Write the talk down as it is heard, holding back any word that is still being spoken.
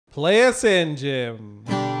Play us in, Jim.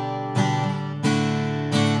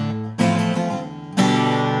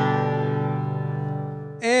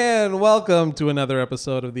 And welcome to another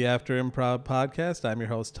episode of the After Improv podcast. I'm your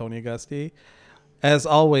host, Tony Augusti. As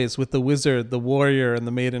always, with the wizard, the warrior, and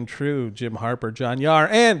the maiden true, Jim Harper, John Yar,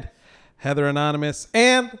 and Heather Anonymous,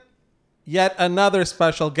 and yet another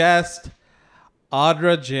special guest,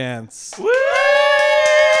 Audra Jantz. Woo!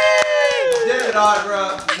 Did it,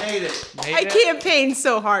 Audra. Made it. I campaigned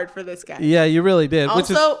so hard for this guy. Yeah, you really did.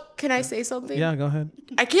 Also, can I say something? Yeah, go ahead.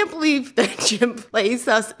 I can't believe that Jim plays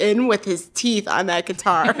us in with his teeth on that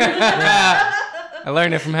guitar. I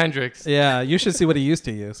learned it from Hendrix. Yeah, you should see what he used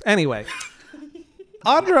to use. Anyway,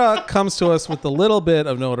 Audra comes to us with a little bit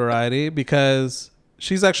of notoriety because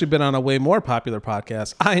she's actually been on a way more popular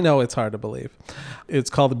podcast. I know it's hard to believe. It's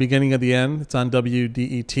called The Beginning of the End. It's on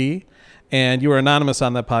WDET. And you were anonymous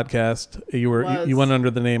on that podcast. You went under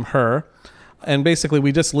the name Her. And basically,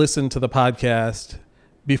 we just listened to the podcast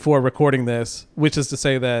before recording this, which is to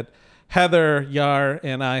say that Heather, Yar,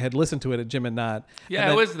 and I had listened to it, and Jim had not. Yeah,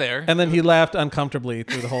 I was there. And then he laughed uncomfortably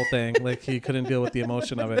through the whole thing, like he couldn't deal with the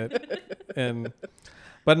emotion of it.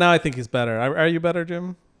 But now I think he's better. Are you better,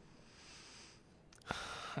 Jim?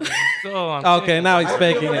 Okay, now he's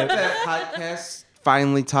faking it. That podcast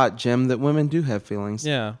finally taught Jim that women do have feelings.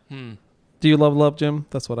 Yeah. Do you love Jim?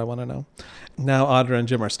 That's what I want to know. Now Audra and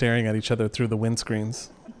Jim are staring at each other through the windscreens.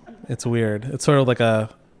 It's weird. It's sort of like a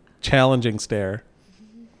challenging stare.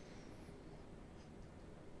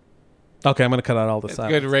 Okay, I'm going to cut out all the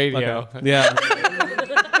silence. Good radio. Okay. Yeah.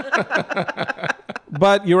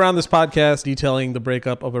 But you were on this podcast detailing the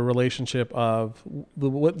breakup of a relationship of,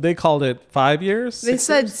 what they called it, 5 years? They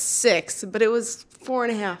said 6, but it was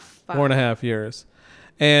 4.5. 4.5 years.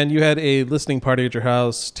 And you had a listening party at your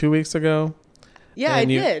house 2 weeks ago. Yeah, I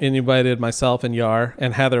did. And you invited myself and Yar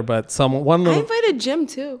and Heather, but I invited Jim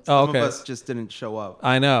too. Some of us just didn't show up.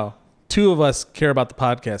 I know. 2 of us care about the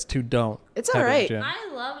podcast, 2 don't. It's all right.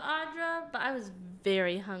 I love Audra, but I was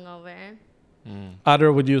very hungover.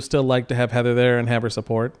 Audra, would you still like to have Heather there and have her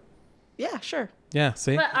support? Yeah, sure. Yeah,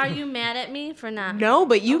 see? But are you mad at me for not? No,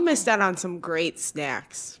 but you missed out on some great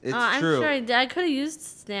snacks. It's I'm true. sure I did. I could have used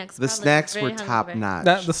snacks. The probably. snacks Very were top hungover.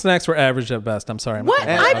 notch. The snacks were average at best. I'm sorry. What?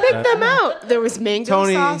 I picked them out. There was mango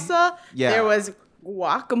Tony, salsa. yeah. There was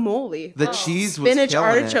guacamole. The cheese was spinach killing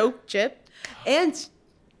artichoke chip. And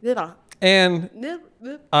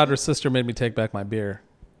Audra's sister made me take back my beer.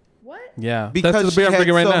 what? Yeah. Because that's the beer she I'm had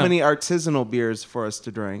drinking right so now. many artisanal beers for us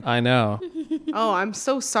to drink. I know. Oh, I'm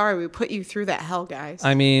so sorry we put you through that hell, guys.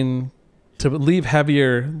 I mean, to leave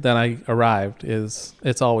heavier than I arrived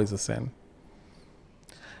it's always a sin.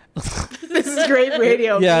 This is great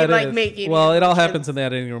radio. Yeah, Me, it is. making Well, it all happens in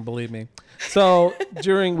that editing room, believe me. So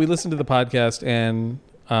we listened to the podcast, and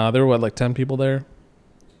there were 10 people there?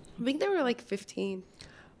 I think there were 15.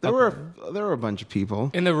 There were a bunch of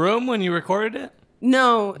people. In the room when you recorded it?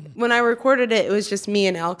 No, when I recorded it, it was just me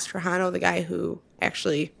and Alex Trajano, the guy who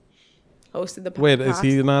actually hosted the podcast. Wait, is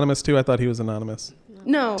he anonymous too? I thought he was anonymous.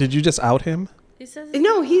 No. Did you just out him? He says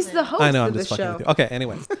No, he's the host I know, I'm of the just fucking show. with you. Okay,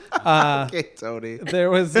 anyway. Okay, Tony.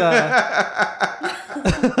 There was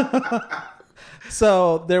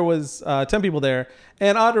so there was 10 people there,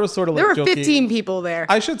 and Audra was sort of There were joking. 15 people there.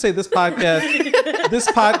 I should say this podcast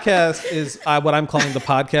is what I'm calling the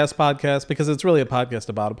podcast because it's really a podcast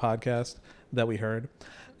about a podcast that we heard,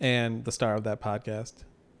 and the star of that podcast,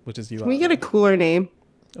 which is you. Can we get a cooler name?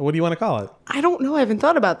 What do you want to call it? I don't know. I haven't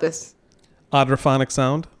thought about this. Audraphonic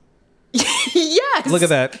sound. Yes. Look at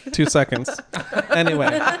that. 2 seconds. Anyway.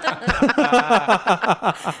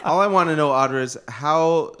 All I want to know, Audra, is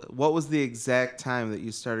what was the exact time that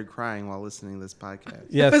you started crying while listening to this podcast?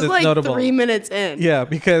 Yes, it was it's notable. 3 minutes in. Yeah,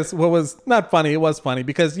 because what was not funny, it was funny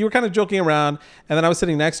because you were kind of joking around, and then I was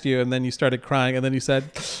sitting next to you, and then you started crying, and then you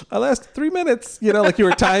said, "I lasted 3 minutes," like you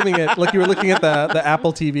were timing it, like you were looking at the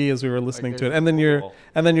Apple TV as we were listening to it, and then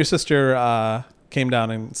your sister came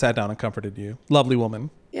down and sat down and comforted you. Lovely woman.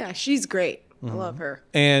 Yeah, she's great. I love her.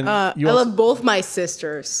 And I love both my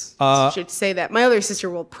sisters. I should say that. My other sister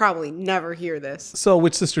will probably never hear this. So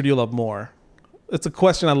which sister do you love more? It's a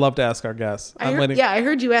question I love to ask our guests. I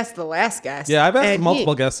heard you ask the last guest. Yeah, I've asked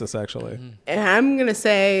multiple guests this, actually. And I'm going to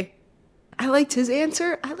say, I liked his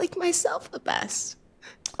answer. I liked myself the best.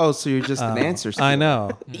 Oh, so you're just an answer stealer. I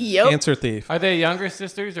know. Yep. Answer thief. Are they younger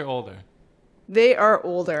sisters or older? They are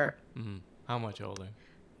older. How much older?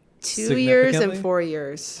 2 years and Significantly? 4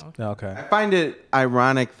 years. Okay. I find it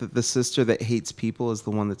ironic that the sister that hates people is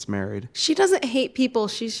the one that's married. She doesn't hate people.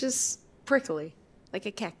 She's just prickly, like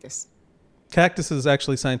a cactus. Cactuses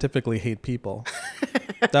actually scientifically hate people.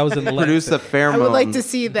 That was in the Produce a pheromone. I would like to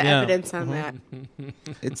see the Yeah. evidence on that.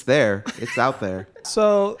 It's there. It's out there.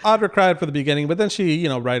 So Audra cried for the beginning, but then she,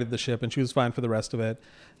 righted the ship and she was fine for the rest of it.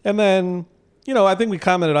 And then, I think we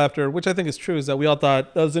commented after, which I think is true, is that we all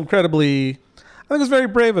thought that was incredibly, I think it was very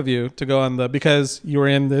brave of you to go on because you were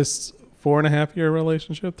in this 4.5 year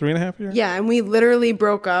relationship, 3.5 years? Yeah, and we literally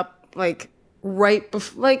broke up right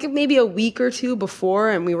before, maybe a week or two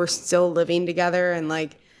before, and we were still living together, and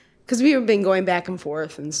because we have been going back and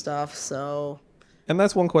forth and stuff. So, and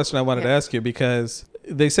that's one question I wanted to ask you, because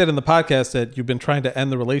they said in the podcast that you've been trying to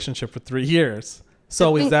end the relationship for 3 years.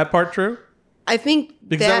 So is that part true? I think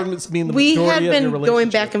Because that would mean the we majority had of your been relationship. going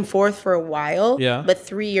back and forth for a while. Yeah. But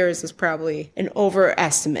 3 years is probably an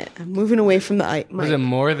overestimate. I'm moving away from the mic. Was it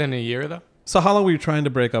more than a year though? So how long were you trying to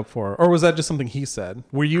break up for? Or was that just something he said?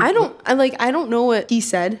 Were you? I don't know what he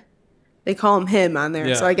said. They call him on there,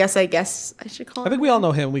 Yeah. so I guess I should call him. I think we all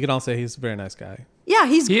know him. We can all say he's a very nice guy. Yeah,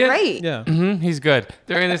 he's He is- great. Yeah. He's good.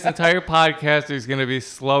 During this entire podcast, there's going to be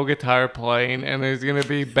slow guitar playing, and there's going to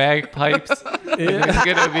be bagpipes. And there's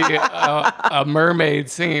going to be a mermaid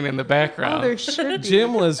singing in the background. There should be.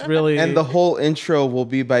 Jim was really And the whole intro will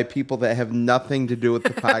be by people that have nothing to do with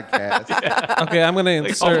the podcast. okay. I'm gonna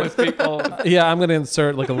Like homeless insert. people. Yeah, I'm gonna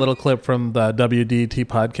insert a little clip from the WDET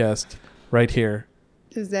podcast right here.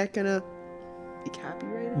 Is that gonna be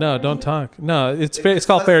copyrighted? No, don't talk. No, it's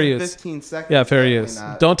called fair use. 15 seconds. Yeah, fair definitely use.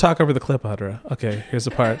 not. Don't talk over the clip, Audra. Okay, here's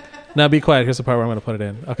the part. Now be quiet. Here's the part where I'm gonna put it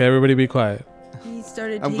in. Okay, everybody be quiet. He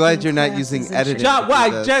started. I'm glad you're not using editing. John, why?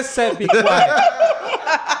 I just said be quiet.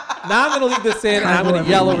 Now I'm gonna leave this in and I'm gonna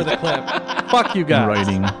yell over the clip. Fuck you guys.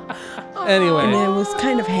 Writing. Anyway. And I was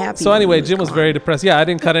kind of happy. So anyway, Jim was very depressed. Yeah, I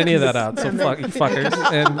didn't cut any of that out. So fuck you fuckers.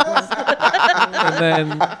 And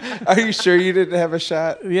then Are you sure you didn't have a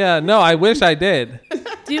shot? yeah, no, I wish I did.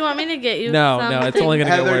 Do you want me to get you No, something? it's only gonna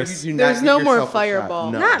get Heather, worse. you do There's not no give more yourself a shot.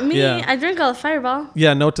 Fireball. No. Not me. Yeah. I drink all the Fireball.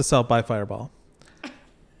 Yeah, note to self, buy Fireball.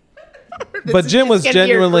 But Jim is was gonna be your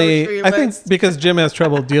genuinely, grocery I think list. because Jim has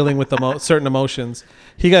trouble dealing with certain emotions,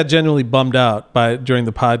 he got genuinely bummed out during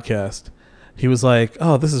the podcast. He was like,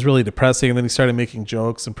 "Oh, this is really depressing," and then he started making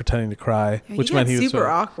jokes and pretending to cry, Yeah, which he meant got he was super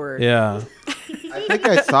awkward. Yeah, I think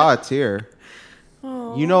I saw a tear.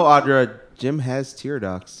 You know, Audra, Jim has tear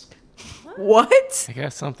ducts. What? I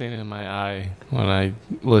got something in my eye when I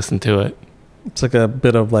listen to it. it's like a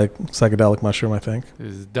bit of psychedelic mushroom, I think.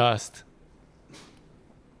 There's dust.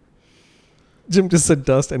 Jim just said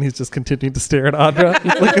dust, and he's just continuing to stare at Audra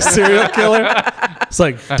like a serial killer. It's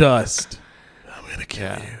like dust. I'm gonna kill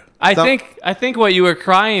Yeah. you. I think what you were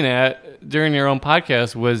crying at during your own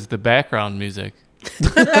podcast was the background music.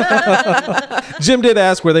 Jim did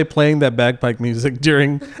ask, were they playing that bagpipe music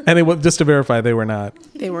during, and just to verify, they were not.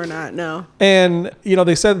 They were not. No. And,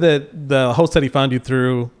 they said that the host said he found you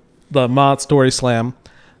through the Mott Story Slam,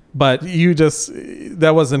 but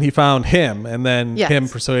that wasn't, he found him, and then Yes. him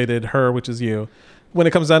persuaded her, which is you. When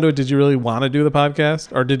it comes down to it, did you really want to do the podcast,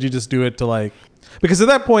 or did you just do it to because at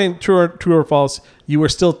that point, true or false, you were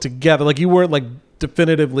still together. You weren't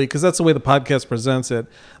definitively, because that's the way the podcast presents it,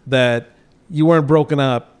 that you weren't broken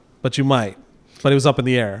up, but you might. But it was up in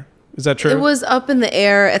the air. Is that true? It was up in the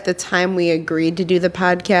air at the time we agreed to do the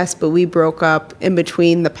podcast, but we broke up in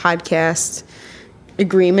between the podcast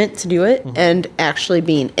agreement to do it and actually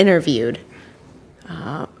being interviewed.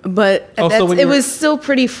 But Oh, so when it you were- was still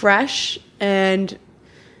pretty fresh, and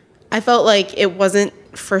I felt like it wasn't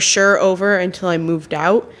for sure over until I moved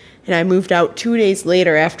out. And I moved out 2 days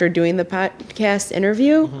later after doing the podcast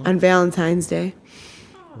interview on Valentine's Day.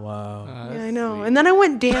 Wow. Yeah, I know. And then I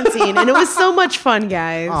went dancing, and it was so much fun,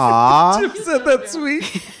 guys. Aw. Jim said that sweet.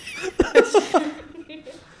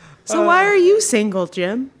 So why are you single,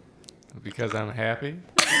 Jim? Because I'm happy.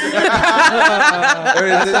 Or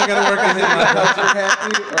is it not going to work on him because you're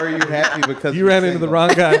happy, or are you happy because You you're ran into the single? wrong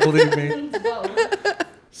guy, believe me.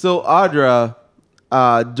 So, Audra,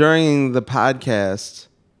 during the podcast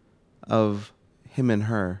of him and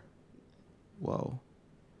her, whoa.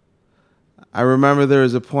 I remember there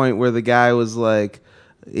was a point where the guy was like,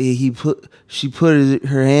 she put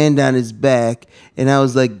her hand on his back, and I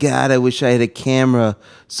was like, God, I wish I had a camera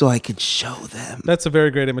so I could show them. That's a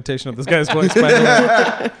very great imitation of this guy's voice, by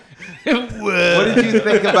the way. What did you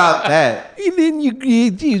think about that? And then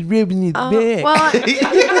he's rubbing his back. Well,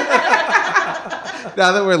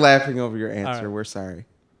 Now that we're laughing over your answer, right. we're sorry.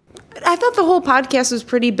 I thought the whole podcast was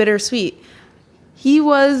pretty bittersweet. He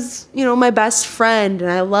was, my best friend,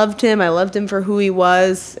 and I loved him. I loved him for who he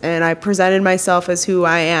was, and I presented myself as who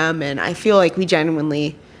I am, and I feel like we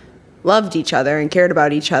genuinely loved each other and cared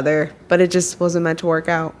about each other, but it just wasn't meant to work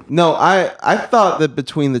out. No, I thought that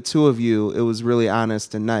between the two of you, it was really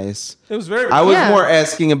honest and nice. It was very. I was Yeah. more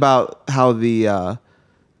asking about how the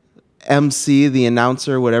MC, the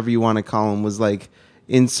announcer, whatever you want to call him, was like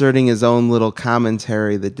inserting his own little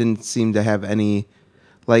commentary that didn't seem to have any,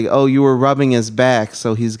 like, oh, you were rubbing his back,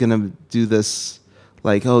 so he's gonna do this,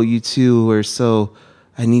 like, oh, you two are so,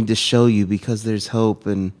 I need to show you because there's hope.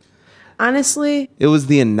 And Honestly, it was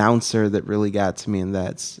the announcer that really got to me, and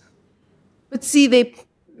that's but see,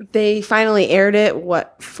 they finally aired it,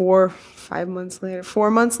 4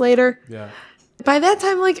 months later. Yeah. By that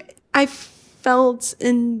time, like, I felt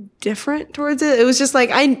indifferent towards it. It was just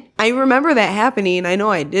like, I remember that happening. I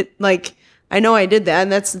know I did that,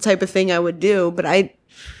 and that's the type of thing I would do, but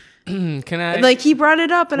Can I? like, he brought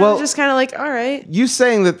it up, and I Well- was just kind of like, all right. you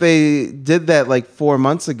saying that they did that like 4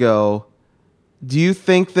 months ago. Do you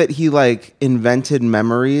think that he like invented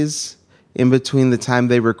memories in between the time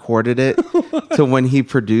they recorded it to when he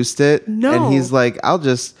produced it? No. And he's like, I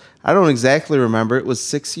don't exactly remember. It was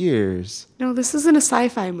 6 years. No, this isn't a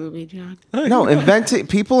sci-fi movie, John. No,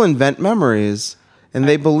 people invent memories and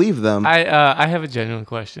they believe them. I have a genuine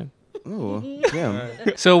question. Oh, yeah.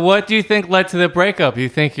 So what do you think led to the breakup? You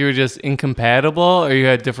think you were just incompatible, or you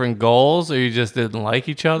had different goals, or you just didn't like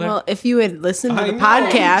each other? Well, if you had listened to I the know,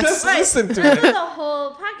 podcast, Just listen to The it.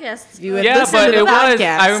 whole podcast. you had yeah, listened but to the it was.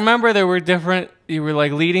 podcast. I remember there were different. You were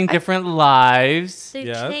like leading different lives, They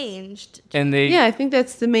Yes. changed. and they. Yeah, I think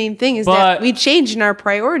that's the main thing is But- that we changed and our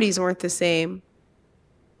priorities weren't the same.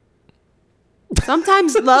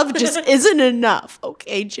 Sometimes love just isn't enough.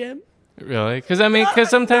 Okay, Jim? Really? Because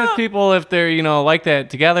sometimes people, if they're like that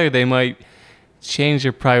together, they might change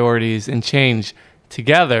their priorities and change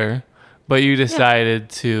together. But you decided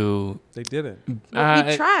to. They didn't. But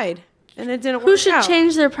we tried, and it didn't work Who should out.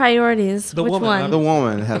 change their priorities? The Which woman, one? The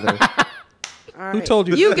woman, Heather. All Who right. told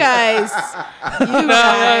you? You guys. You guys.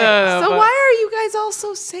 no, So but- why are you guys all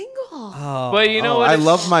so single? But you know what? I it's-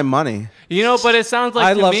 love my money. But it sounds like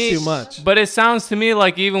I to love me, too much. But it sounds to me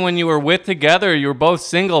like even when you were with together, you were both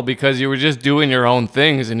single because you were just doing your own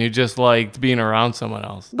things and you just liked being around someone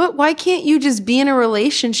else. But why can't you just be in a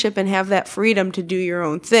relationship and have that freedom to do your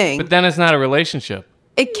own thing? But then it's not a relationship.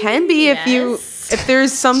 It can be Yes. if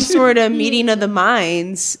there's some sort of meeting of the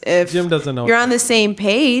minds. If Jim doesn't know you're what on the same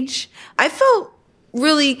page. I felt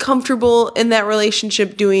really comfortable in that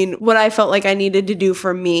relationship doing what I felt like I needed to do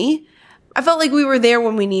for me. I felt like we were there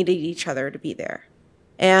when we needed each other to be there.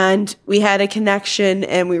 And we had a connection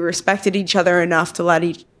and we respected each other enough to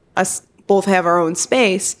let us both have our own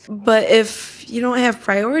space. But if you don't have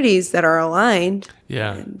priorities that are aligned,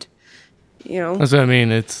 Yeah. and you know, That's what I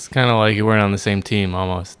mean. It's kind of like you weren't on the same team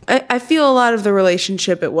almost. I feel a lot of the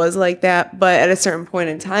relationship, it was like that. But at a certain point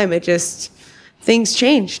in time, it just, things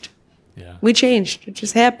changed. Yeah. We changed. It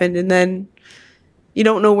just happened. And then you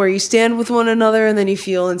don't know where you stand with one another. And then you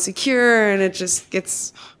feel insecure. And it just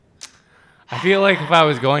gets, I feel like if I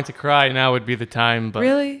was going to cry, now would be the time. But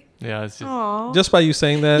really? Yeah, it's just. Aw. Just by you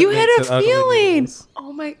saying that. You had makes a it ugly feeling. news.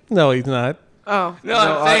 Oh my. No, he's not. Oh. No,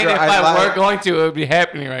 I'm saying Audra, if I I lied. were going to, it would be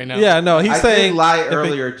happening right now. Yeah, no, he's I saying. did lie if it-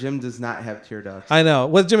 earlier. Jim does not have tear ducts. I know.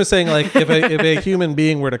 What Jim is saying, like, if a human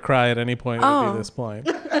being were to cry at any point, it would Oh. be this point.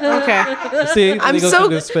 Okay. See, I'm he goes so-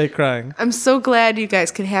 into his fake crying. I'm so glad you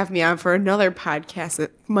guys could have me on for another podcast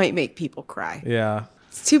that might make people cry. Yeah,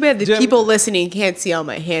 It's too bad the Jim- people listening can't see all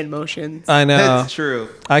my hand motions. I know. That's true.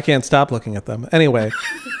 I can't stop looking at them. Anyway,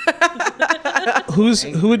 who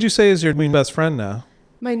would you say is your new best friend now?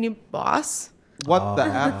 My new boss. What the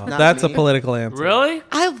F? Not That's a me. political answer. Really?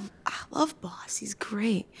 I love Boss. He's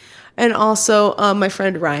great. And also, my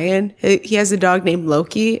friend Ryan, he has a dog named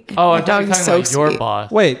Loki. and Oh, my I thought dog you were is talking so about your sweet.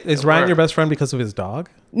 boss. Wait, is Ryan work. your best friend because of his dog?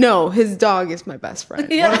 No, his dog is my best friend.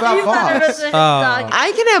 What about Boss?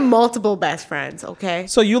 I can have multiple best friends, okay?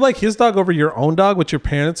 So you like his dog over your own dog with your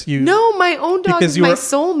parents? No, my own dog Because is you my were-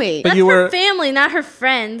 soulmate. but That's you her were- family, not her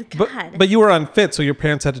friend. God. but you were unfit, so your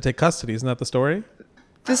parents had to take custody. Isn't that the story?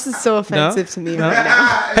 This is so No? offensive to me No? right now.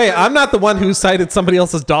 Hey, I'm not the one who cited somebody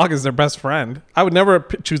else's dog as their best friend. I would never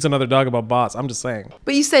choose another dog above Boss. I'm just saying.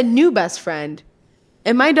 But you said new best friend.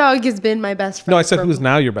 And my dog has been my best friend. No, I said for- who's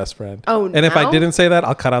now your best friend. Oh, And if I now? didn't say that,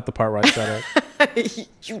 I'll cut out the part where I said it.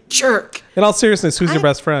 You jerk. In all seriousness, who's your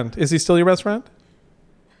best friend? Is he still your best friend?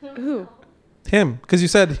 Who? Him, because you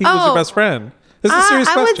said he was your Oh. best friend. This is a serious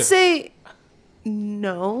I question. would say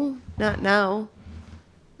no, not now.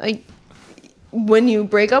 Like when you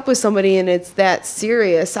break up with somebody and it's that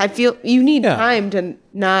serious, I feel you need Yeah. time to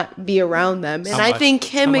not be around them. And I think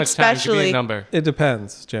him How much time? Give me a especially. number. It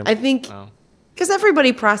depends, Jim. I think Oh. because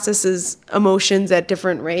everybody processes emotions at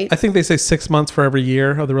different rates. I think they say 6 months for every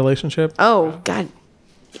year of the relationship. Oh, God.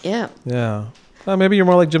 Yeah. Yeah. Well, maybe you're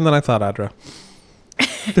more like Jim than I thought, Audra.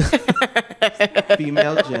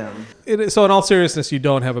 Female Jim. So in all seriousness, you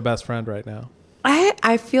don't have a best friend right now.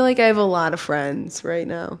 I feel like I have a lot of friends right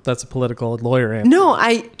now. That's a political lawyer answer. No,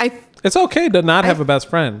 It's okay to not have a best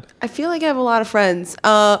friend. I feel like I have a lot of friends.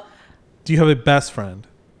 Do you have a best friend?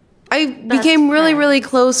 I became really, friend. really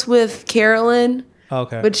close with Carolyn,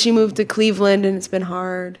 Okay. but she moved to Cleveland and it's been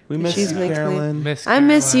hard. We miss She's you, been Carolyn. Miss I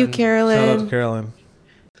miss you, Carolyn. Shout out to Carolyn. Carolyn.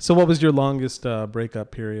 So what was your longest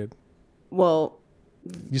breakup period? Well,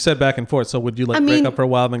 You said back and forth. So would you I break mean, up for a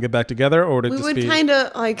while and then get back together, or would it we just would be? kind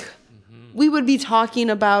of like, we would be talking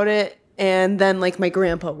about it, and then like my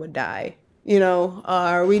grandpa would die,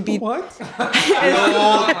 or we'd be. What?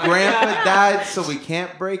 Old grandpa died, so we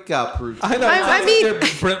can't break up. I know. I mean-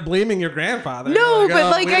 you're blaming your grandfather. No, You're but "Oh,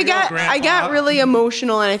 like way to go, I Grandpa." got really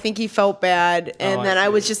emotional, and I think he felt bad, and I then I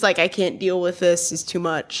see. was just like, I can't deal with this. It's too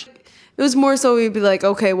much. It was more so we'd be like,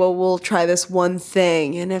 okay, well, we'll try this one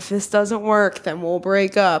thing, and if this doesn't work, then we'll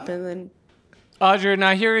break up, and then. Audra,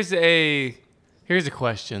 now here's a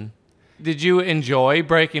question. Did you enjoy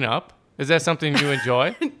breaking up? Is that something you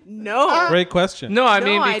enjoy? No. Great question. No, I No,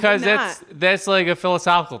 mean I did because not. that's like a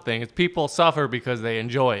philosophical thing. It's people suffer because they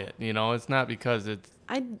enjoy it. It's not because it's.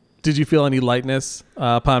 Did you feel any lightness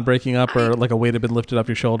upon breaking up, or like a weight had been lifted off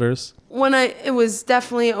your shoulders? When it was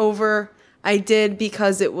definitely over, I did,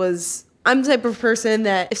 because I'm the type of person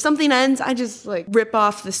that if something ends, I just like rip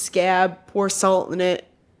off the scab, pour salt in it,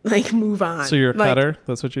 like move on. So you're a Like, cutter?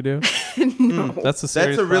 That's what you do? No. That's a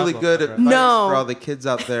serious That's a really problem, good Audra. advice No. for all the kids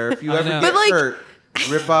out there. If you ever know. get But, like- hurt,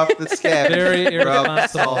 rip off the scab. Very rub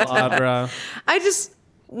irresponsible, salt. Audra.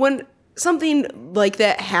 When something like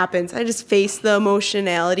that happens, I just face the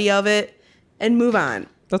emotionality of it and move on.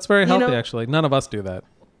 That's very healthy, know- actually. None of us do that.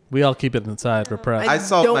 We all keep it inside, repressed. I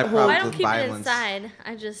solved Don't my hold- problem I don't with keep violence. it inside.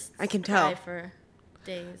 I just I can cry tell. for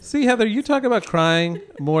days. See, Heather, you talk about crying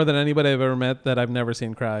more than anybody I've ever met that I've never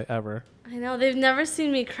seen cry, ever. I know they've never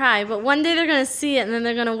seen me cry, but one day they're gonna see it and then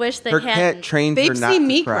they're gonna wish they Her hadn't. cat trained her They've not seen to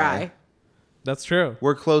me cry. cry. That's true.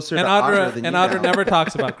 We're closer And to Audra Audra, than and you Audra know. never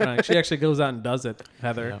talks about crying. She actually goes out and does it,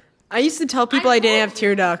 Heather. I used to tell people I didn't have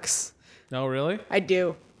tear ducts. No, really? I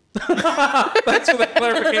do. Thanks for the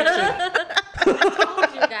clarification.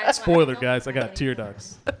 Told you guys. Spoiler, guys. I got tear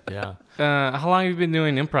ducts. Yeah. How long have you been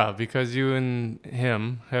doing improv? Because you and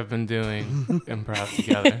him have been doing improv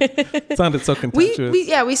together. It sounded so contemptuous.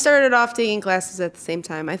 We started off taking classes at the same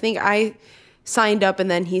time. I think I signed up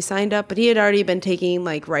and then he signed up, but he had already been taking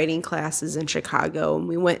like writing classes in Chicago, and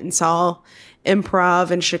we went and saw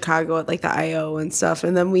improv in Chicago at like the IO and stuff,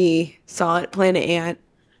 and then we saw it Planet Ant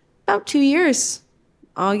about 2 years,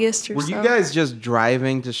 August or Were so. you guys just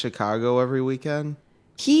driving to Chicago every weekend?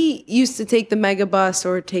 He used to take the megabus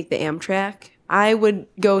or take the Amtrak. I would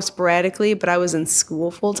go sporadically, but I was in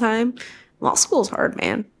school full time. Law school's hard,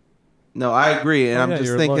 man. No, I agree. And Oh, I'm yeah, just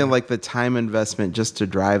you're a thinking lawyer. like the time investment just to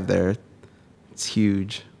drive there. It's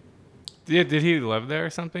huge. Did he live there or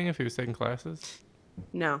something if he was taking classes?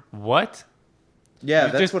 No. What? Yeah,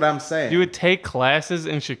 You that's just- what I'm saying. You would take classes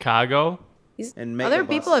in Chicago? And Other megabus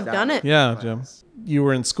people have down done it. Yeah, Jim. You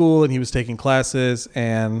were in school and he was taking classes,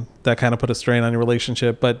 and that kind of put a strain on your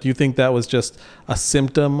relationship. But do you think that was just a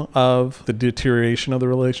symptom of the deterioration of the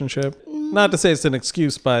relationship? Not to say it's an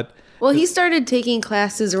excuse, but Well, he started taking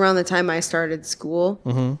classes around the time I started school.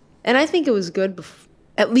 Mm-hmm. And I think it was good,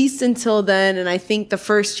 at least until then. And I think the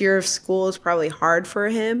first year of school is probably hard for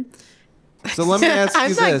him. So let me ask you I'm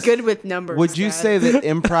this. not good with numbers. Would you Dad. say that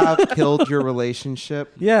improv killed your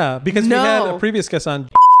relationship? yeah, because we had No. a previous guest on.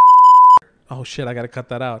 Oh shit! I got to cut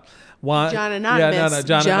that out. John Anonymous? Yeah, no,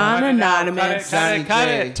 John John Anonymous. Anonymous. Cut it, cut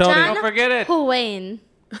it. Tony. John Don't forget it. Wayne.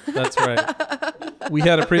 That's right. We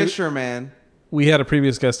had a Fisherman. we had a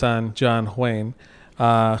previous guest on, John Wayne,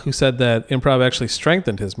 who said that improv actually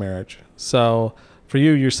strengthened his marriage. So for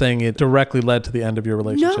you, you're saying it directly led to the end of your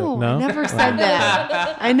relationship. No, No, I never said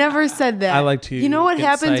that. I never said that. I like to You know what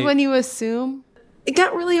happens incite- when you assume? It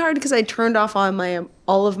got really hard because I turned off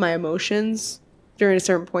all of my emotions during a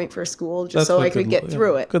certain point for school, just That's so what I could good get law-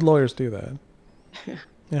 through yeah, it. Good lawyers do that.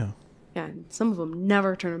 Yeah. Yeah, some of them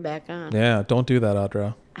never turn them back on. Yeah. Don't do that,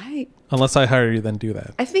 Audra. I Unless I hire you, then do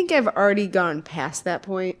that. think I've already gone past that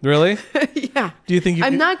point. Really? Yeah. Do you think you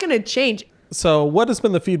I'm could- not going to change. So what has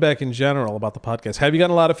been the feedback in general about the podcast? Have you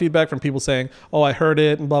gotten a lot of feedback from people saying, oh, I heard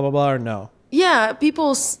it and blah, blah, blah, or no? Yeah,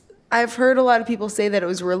 I've heard a lot of people say that it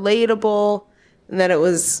was relatable and that it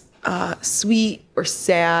was sweet or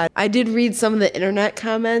sad. I did read some of the internet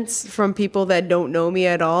comments from people that don't know me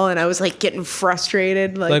at all, and I was like getting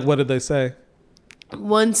frustrated. Like, what did they say?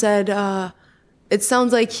 one said, it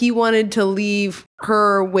sounds like he wanted to leave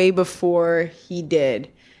her way before he did.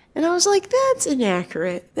 And I was like, that's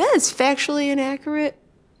inaccurate. That is factually inaccurate.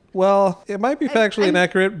 Well, it might be factually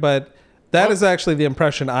inaccurate, but that is actually the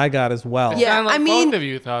impression I got as well. Yeah, Sound like I mean- both of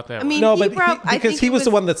you thought that. I mean, No, he but I because think he it was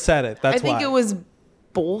the one that said it. That's I think why. it was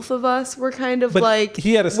both of us were kind of But like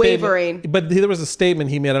he had a wavering. statement, but there was a statement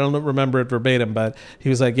he made. I don't remember it verbatim, but he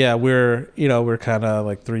was like, "Yeah, we're kind of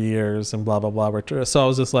like 3 years and blah blah blah." So I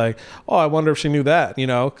was just like, "Oh, I wonder if she knew that,"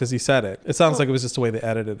 because he said it. It sounds like it was just the way they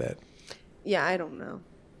edited it. Yeah, I don't know.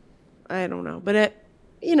 But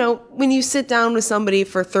when you sit down with somebody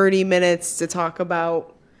for 30 minutes to talk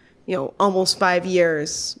about, almost 5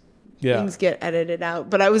 years, things get edited out.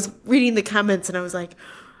 But I was reading the comments and I was like,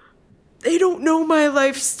 they don't know my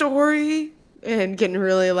life story, and getting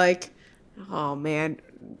really like, oh man,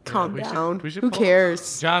 calm down. Who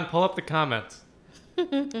cares? John, pull up the comments.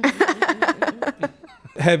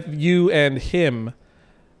 Have you and him,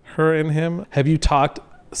 her and him, have you talked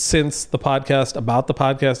since the podcast about the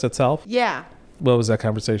podcast itself? Yeah. What was that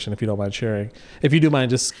conversation, if you don't mind sharing? If you do mind,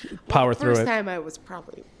 just power through First it. time I was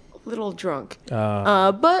probably a little drunk.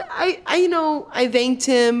 But I thanked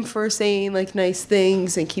him for saying like nice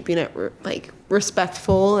things and keeping it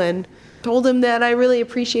respectful, and told him that I really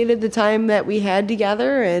appreciated the time that we had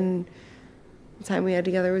together, and the time we had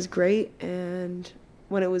together was great, and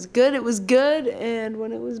when it was good, and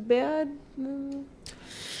when it was bad,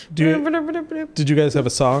 Did you guys have a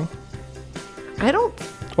song? I don't.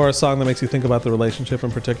 Or a song that makes you think about the relationship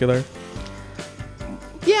in particular?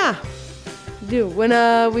 Yeah, I do. When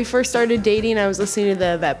we first started dating, I was listening to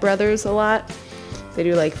the Vet Brothers a lot. They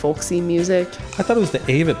do like folksy music. I thought it was the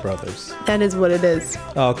Avett Brothers. That is what it is.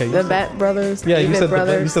 Oh, okay. The Vet Brothers. Yeah, Avett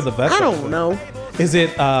Brothers. you said the Vet I Brothers. don't know. Is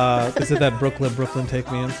it that Brooklyn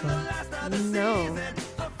Take Me In song? No.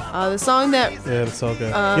 The song that Yeah, it's so good.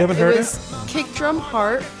 You haven't heard it? Was Kick Drum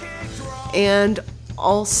Heart and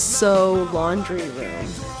also Laundry Room.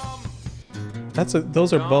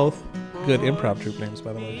 Those are both good improv troupe names,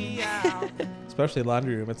 by the way. Especially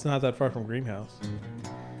Laundry Room. It's not that far from Greenhouse.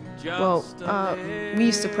 Well, we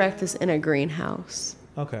used to practice in a greenhouse.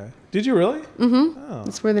 Okay. Did you really? Mm-hmm. Oh.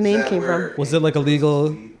 That's where the name came from. Was it like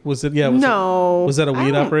illegal? Was it? Yeah. No. Was that a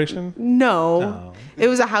weed operation? No. Oh. It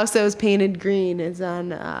was a house that was painted green. It's on.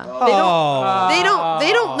 They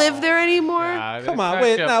don't live there anymore. Come on,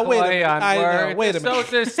 wait a minute. I know. Wait a So minute.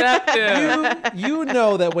 deceptive. You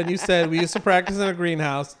know that when you said we used to practice in a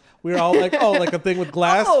greenhouse, we were all like, oh, like a thing with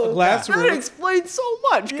glass, glass that roof. explains so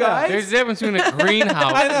much, guys. There's a difference between a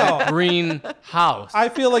greenhouse I know. and a greenhouse. I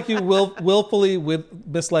feel like you willfully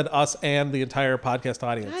misled us and the entire podcast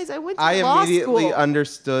audience. Guys, I went to I law immediately school.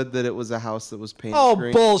 understood that it was a house that was painted Oh,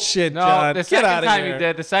 green. bullshit, No, John. the Get second out of time here. you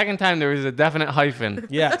did. The second time there was a definite hyphen.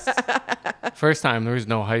 Yes. First time there was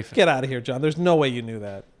no hyphen. Get out of here, John. There's no way you knew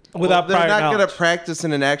that. Without They're prior not knowledge. going to practice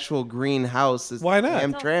in an actual greenhouse. It's Why not?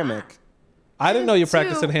 Hamtramck. I didn't know you Too.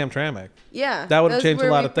 practiced in Hamtramck. Yeah. That would have that's changed a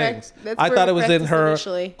where lot we of things. that's I where thought we it was in practiced her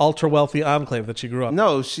initially. ultra wealthy enclave that she grew up.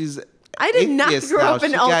 No, she's. I did not atheist grow now. up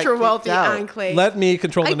in She got ultra wealthy kicked out. enclave. Let me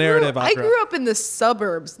control the narrative, I Audra. grew up in the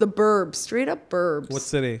suburbs, the burbs, straight up burbs. What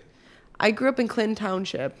city? I grew up in Clinton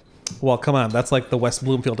Township. Well, come on. That's like the West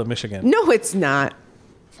Bloomfield of Michigan. No, it's not.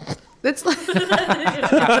 That's like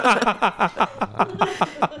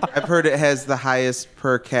I've heard it has the highest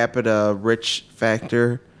per capita rich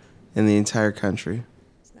factor in the entire country.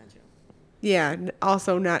 yeah,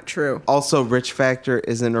 also not true. Also, rich factor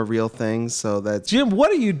isn't a real thing, so that's. Jim, what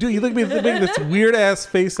do you do? You look at me making this weird ass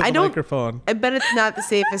face at I the don't- microphone. I bet it's not the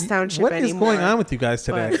safest township What is anymore. going on with you guys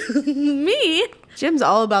today? Me? Jim's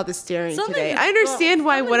all about the staring Something- today. I understand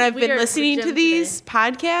why when something's I've been weird listening for to Jim these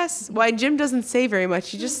podcasts, why Jim doesn't say very much.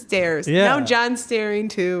 He just stares. Yeah. Now John's staring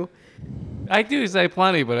too. I do say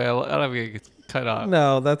plenty, but I don't get cut off.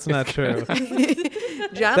 No, that's not true.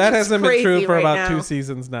 John That looks hasn't been crazy true for right about now. 2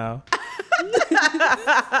 seasons now.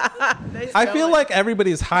 Nice I feel going. like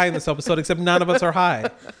everybody's high in this episode except none of us are high.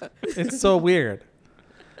 It's so weird.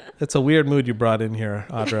 It's a weird mood you brought in here,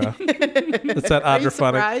 Audra. It's that Are you Audraphonic.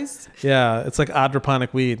 surprised? Yeah, it's like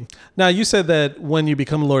Audraphonic weed. Now, you said that when you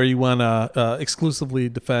become a lawyer, you want to exclusively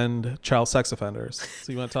defend child sex offenders.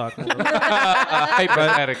 So you want to talk a little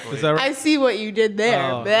Hypothetically. Is that right? I see what you did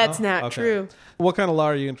there, Oh, but that's no? not Okay. true. What kind of law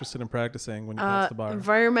are you interested in practicing when you pass the bar?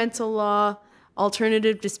 Environmental law,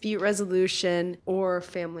 alternative dispute resolution, or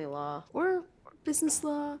family law, or business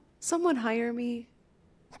law. Someone hire me.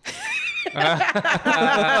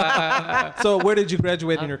 So where did you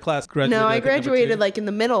graduate in your class? No, I think, number graduated 2? like in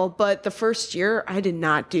the middle, but the first year I did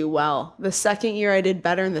not do well. The second year I did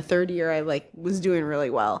better, and the third year I was doing really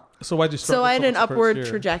well. So why'd you struggle So I had so an much the first upward year?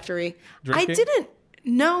 trajectory. Drinking? I didn't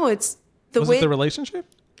No, it's the Was way. it the relationship?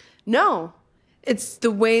 No, it's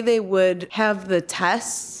the way they would have the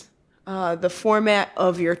tests, the format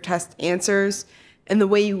of your test answers, and the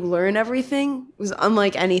way you learn everything was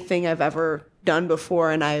unlike anything I've ever done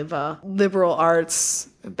before. And I have a liberal arts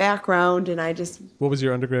background, and I just What was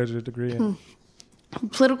your undergraduate degree in?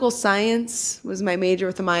 political science was my major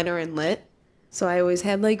with a minor in lit. So I always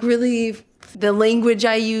had like really, the language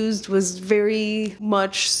I used was very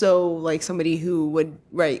much so like somebody who would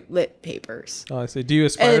write lit papers. Oh, I see. Do you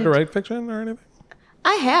aspire And- to write fiction or anything?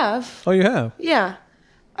 I have. Oh, you have? Yeah.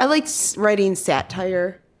 I like writing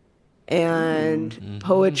satire and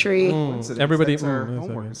poetry. Coincidence, Everybody. that's our that's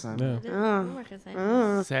homework okay.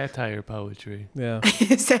 assignment. Satire poetry. Yeah.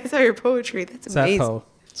 Satire poetry. That's amazing. Satpo.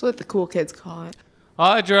 That's what the cool kids call it.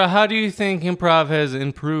 Audra, how do you think improv has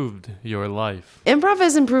improved your life? Improv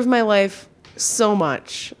has improved my life so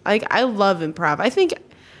much. Like, I love improv. I think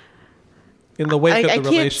In the wake I of the can't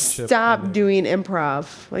relationship. stop doing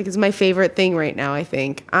improv. Like, it's my favorite thing right now, I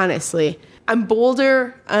think, honestly. I'm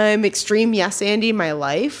bolder. I'm extreme yes Andy my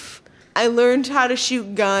life. I learned how to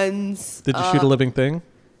shoot guns. Did you shoot a living thing?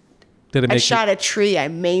 Did it I make shot a tree. I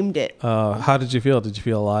maimed it. you? How did you feel? Did you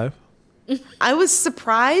feel alive? I was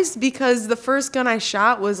surprised because the first gun I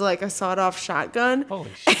shot was like a sawed-off shotgun. Holy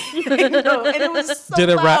shit. I know, and it was so Did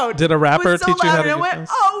a loud. did a rapper It was so teach you how loud, to and I do went, guns?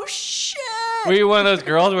 oh shit! Were you one of those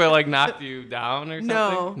girls where it like knocked you down or something?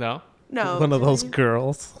 No. No? No, One of those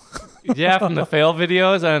girls. Yeah, from the fail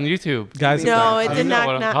videos on YouTube. Guys, no, it You did know not.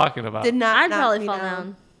 what I'm knock- talking about. Did not. I'd knock probably me fall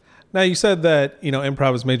down. Now you said that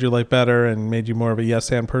improv has made your life better and made you more of a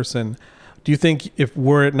yes and person. Do you think if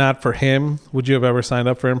were it not for him, would you have ever signed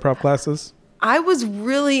up for improv classes? I was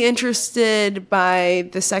really interested by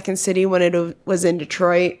the Second City when it was in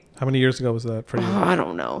Detroit. How many years ago was that for you? Oh, I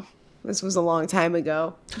don't know. This was a long time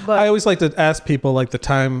ago. But I always like to ask people like the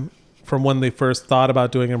time from when they first thought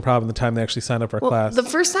about doing improv and the time they actually signed up for a class. the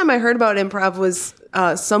first time I heard about improv was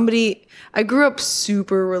somebody. I grew up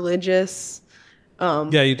super religious. Yeah,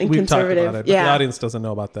 and we've talked conservative. about it. But Yeah. the audience doesn't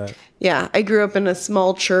know about that. Yeah, I grew up in a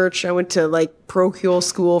small church. I went to like parochial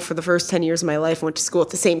school for the first 10 years of my life. I went to school with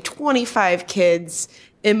the same 25 kids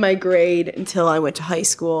in my grade until I went to high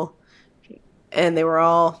school. And they were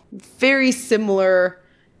all very similar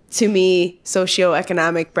to me,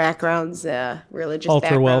 socioeconomic backgrounds, religious Ultra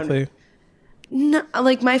background. wealthy. No,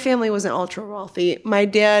 like my family wasn't ultra wealthy. My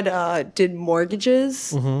dad did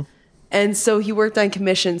mortgages. Mm-hmm. And so he worked on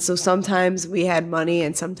commission. So sometimes we had money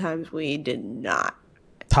and sometimes we did not.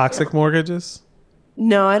 Toxic mortgages.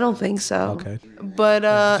 No, I don't think so. Okay. But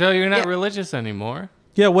So you're not yeah. religious anymore?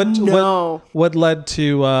 Yeah. No. What led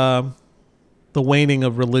to the waning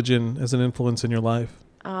of religion as an influence in your life?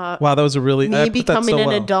 Wow, that was a really me I put that becoming so an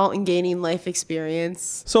well. adult and gaining life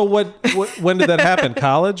experience. So when did that happen?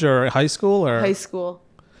 College or high school or? High school.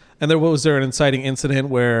 And was there an inciting incident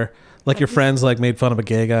where like your friends like made fun of a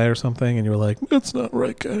gay guy or something, and you were like, "That's not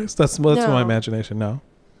right, guys." That's my No. imagination. No.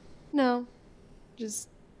 No. Just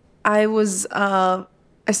I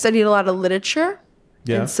studied a lot of literature.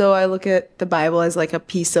 Yeah. And so I look at the Bible as like a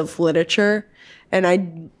piece of literature and I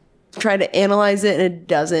try to analyze it and it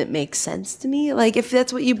doesn't make sense to me. Like if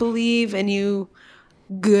that's what you believe and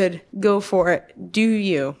go for it. Do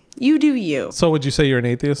you. You do you. So would you say you're an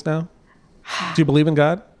atheist now? Do you believe in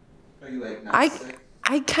God? Are you like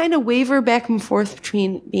I kind of waver back and forth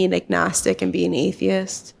between being agnostic and being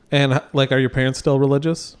atheist. And like, are your parents still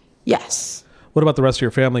religious? Yes. What about the rest of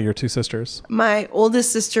your family? Your two sisters? My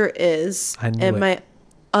oldest sister is. I knew and it. my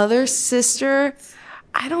other sister,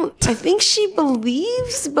 I think she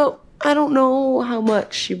believes, but I don't know how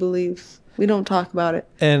much she believes. We don't talk about it.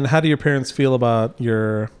 And how do your parents feel about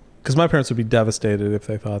because my parents would be devastated if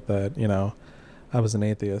they thought that, I was an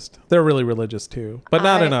atheist. They're really religious too, but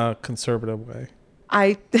not in a conservative way.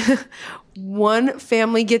 One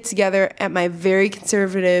family get together at my very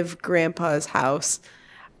conservative grandpa's house.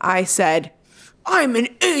 I said, I'm an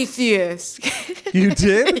atheist. You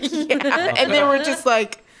did? Yeah. And they were just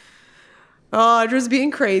like, oh, Audra's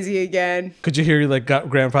being crazy again. Could you hear your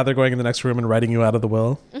grandfather going in the next room and writing you out of the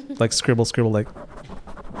will? Like scribble, like.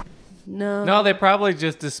 No. No, they probably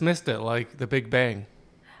just dismissed it like the Big Bang.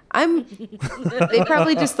 They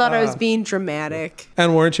probably just thought I was being dramatic.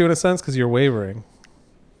 And weren't you in a sense because you're wavering?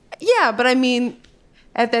 Yeah, but I mean,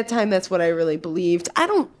 at that time, that's what I really believed.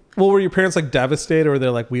 Well, were your parents like devastated, or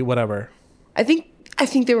they're like, whatever? I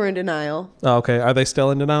think they were in denial. Oh, okay. Are they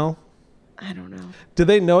still in denial? I don't know. Did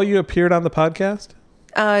they know you appeared on the podcast?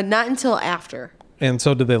 Not until after. And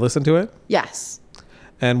so did they listen to it? Yes.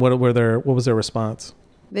 And what was their response?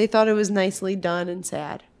 They thought it was nicely done and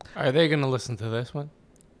sad. Are they going to listen to this one?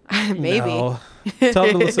 Maybe. No. Tell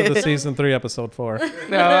them to listen to season 3, episode 4. Oh,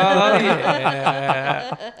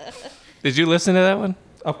 yeah. Did you listen to that one?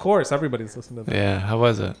 Of course, everybody's listening to that. Yeah. How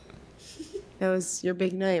was it? That was your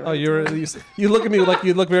big night. Oh, Right? you look at me like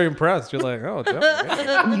you look very impressed. You're like, oh, Joe.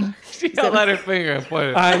 Yeah. She held out her finger and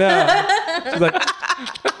pointed. I know. She's like,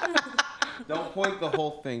 Don't point the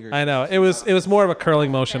whole finger. I know. It was more of a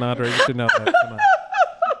curling motion, Audra. You should know that. Come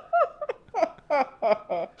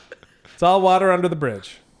on. It's all water under the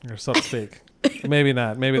bridge, or so to speak. Maybe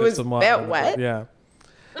not. Maybe there's Was some water. that under the wet? bridge. Yeah.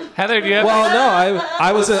 Heather, do you have? Well, no.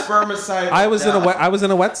 I was Spermicide. I was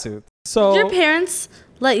in a wetsuit. So Did your parents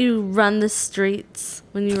let you run the streets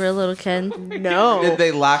when you were a little kid? No. Did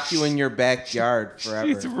they lock you in your backyard forever?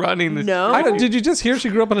 She's running the. No. did you just hear she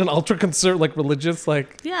grew up in an ultra conservative, like religious,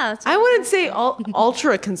 like? Yeah. That's I wouldn't say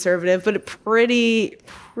ultra conservative, but pretty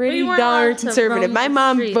you weren't darn allowed to conservative. roam My the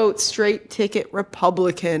mom street. votes straight ticket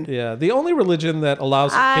Republican. Yeah, the only religion that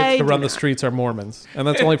allows I kids to do run the not. streets are Mormons, and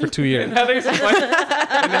that's only for 2 years. Heather's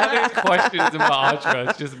questions about Audra.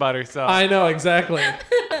 It's just about herself. I know exactly.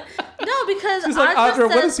 No, because She's like, Audra Audra,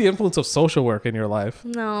 what says- is the influence of social work in your life?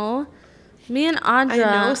 No. Me and I know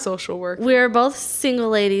Audra, social work. we're both single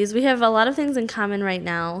ladies. We have a lot of things in common right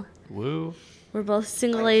now. Woo. We're both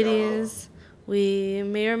single ladies. We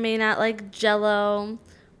may or may not like Jell-O.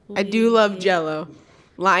 I do love Jell-O.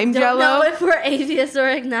 Lime Don't Jell-O. know if we're atheist or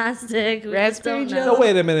agnostic. We just Raspberry don't know. Jell-O. No,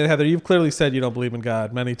 wait a minute, Heather. You've clearly said you don't believe in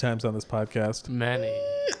God many times on this podcast. Many.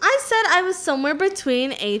 I said I was somewhere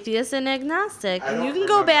between atheist and agnostic. And you can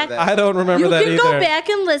go back. I don't remember You that can either. go back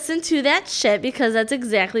and listen to that shit because that's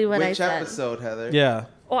exactly what I Which said. episode, Heather? Yeah,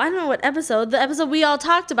 Oh, I don't know what episode. The episode we all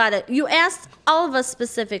talked about it. You asked all of us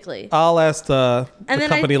specifically. I'll ask the And then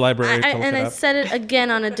company library to I, look and it I up. said it again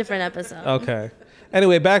on a different episode. Okay.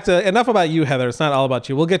 Anyway, back to enough about you, Heather. It's not all about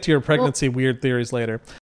you. We'll get to your pregnancy weird theories later.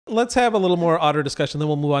 Let's have a little more Otter discussion, then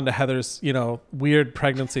we'll move on to Heather's, weird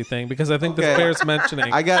pregnancy thing because I think this Okay. bears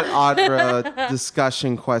mentioning. I got Audra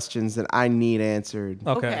discussion questions that I need answered.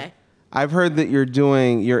 Okay. I've heard that you're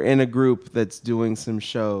in a group that's doing some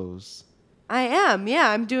shows. I am. Yeah,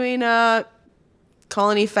 I'm doing a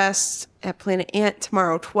Culiny Fest at Planet Ant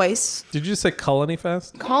tomorrow twice. Did you say Culiny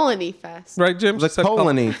Fest? Culiny Fest. Right, Jim? The She said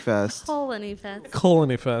Culiny Fest. Colony Fest.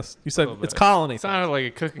 Culiny Fest. You said Little it's bit. Colony Fest. Sounded like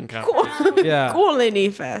a cooking competition. Yeah.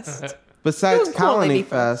 Culiny Fest. Besides Culiny Colony Fest.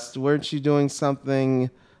 Fest, weren't you doing something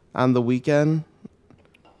on the weekend?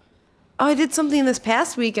 Oh, I did something this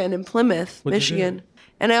past weekend in Plymouth, What'd you Michigan.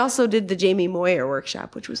 And I also did the Jaime Moyer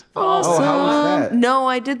workshop, which was awesome. Oh, how was that? No,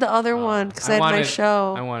 I did the other one because I had my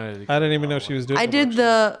show. I wanted to. I didn't even know she was doing I the did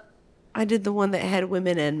workshop. I did the one that had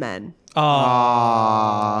women and men.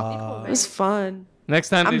 Ah. It was fun. Next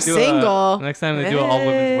time I'm they do single. next time they do an all Hey.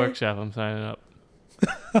 women's workshop, I'm signing up.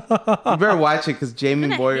 You better watch it because Jamie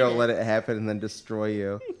Moyer will let it happen and then destroy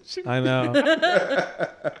you. I know.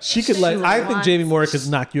 She could I think Jamie Moore could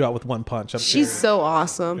knock you out with one punch. I'm She's serious. so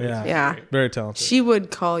awesome. Yeah. Yeah. Very talented. She would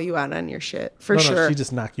call you out on your shit for No, sure. she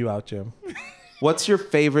just knock you out, Jim. What's your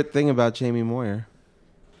favorite thing about Jamie Moyer?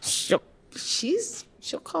 she'll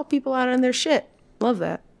call people out on their shit. Love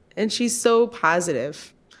that. And she's so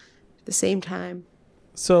positive at the same time.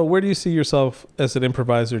 So where do you see yourself as an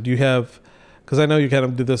improviser? Do you have, because I know you kind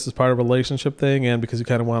of did this as part of a relationship thing and because you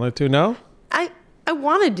kind of wanted to, no? I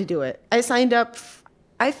wanted to do it. I signed up.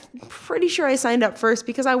 I'm pretty sure I signed up first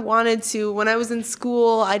because I wanted to. When I was in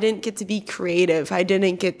school, I didn't get to be creative. I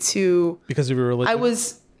didn't get to. Because of your religion?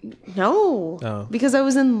 No. Because I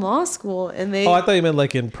was in law school and they. Oh, I thought you meant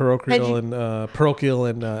like in parochial Had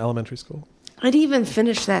and elementary school. I'd even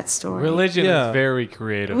finished that story. Religion Yeah. is very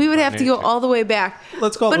creative. We would by have to go nature. all the way back.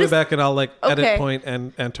 Let's go all the But way it's- back and I'll edit Okay. point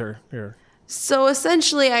and enter here. So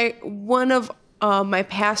essentially, one of my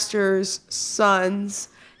pastor's sons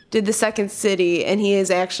did the Second City, and he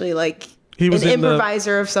is actually He was an in the-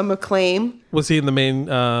 improviser of some acclaim. Was he in the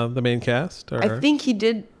main cast? Or? I think he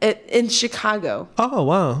did it in Chicago. Oh,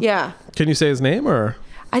 wow. Yeah. Can you say his name or?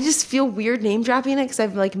 I just feel weird name dropping it because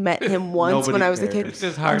I've met him once when Nobody I was a cares. kid. It's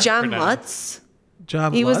just hard to John pronounce. Lutz.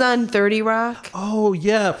 John He was Lutz? on 30 Rock. Oh,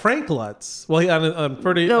 yeah. Frank Lutz. Well, he on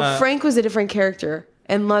pretty. No, Frank was a different character,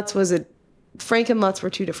 and Lutz was Frank and Lutz were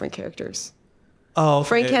two different characters. Oh, okay.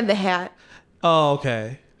 Frank had the hat. Oh,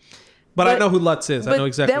 okay. But I know who Lutz is. I know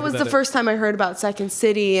exactly That who was that the is. first time I heard about Second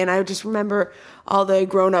City, and I just remember all the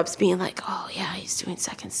grown-ups being like, "Oh yeah, he's doing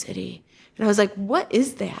Second City," and I was like, "What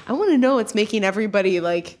is that? I want to know." It's making everybody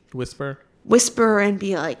Whisper. whisper and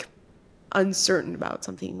be uncertain about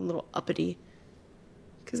something a little uppity.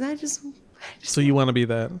 Because I just So you want to be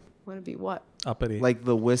that want to be what? uppity? Like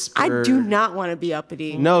the whisper. I do not want to be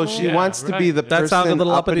uppity. No, she Yeah, wants to be right. the That sounded a person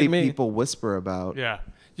little uppity uppity to me. people whisper about. Yeah.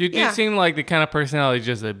 You do seem like the kind of personality,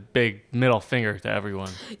 just a big middle finger to everyone.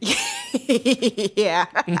 Yeah.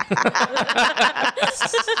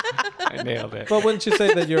 I nailed it. But wouldn't you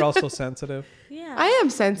say that you're also sensitive? Yeah. I am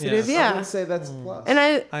sensitive, Yes. I'm yeah. gonna say that's a plus. And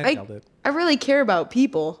I nailed it. I really care about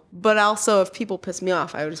people, but also if people piss me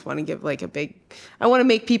off, I just want to give like I want to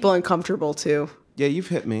make people uncomfortable too. Yeah, you've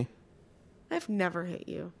hit me. I've never hit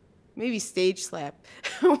you. Maybe stage slap.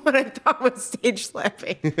 What I thought was stage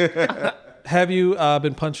slapping. Have you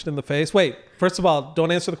been punched in the face? Wait, first of all,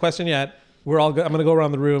 don't answer the question yet. I'm going to go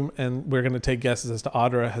around the room and we're going to take guesses as to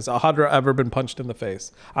Audra. Has Audra ever been punched in the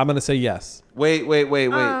face? I'm going to say yes. Wait.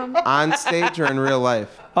 On stage or in real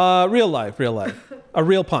life? Real life. A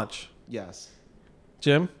real punch. Yes.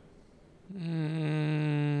 Jim?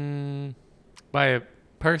 By a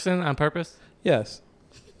person on purpose? Yes.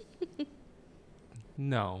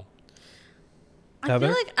 No. I Heather?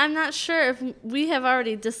 feel like I'm not sure if we have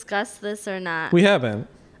already discussed this or not. We haven't.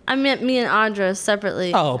 I meant me and Audra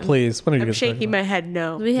separately. Oh, please. When are you I'm going to shaking my head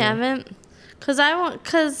no. We haven't? Because I want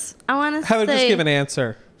to Heather, say... just give an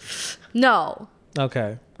answer. No.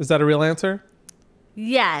 Okay. Is that a real answer?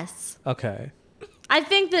 Yes. Okay. I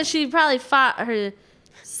think that she probably fought her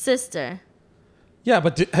sister. Yeah,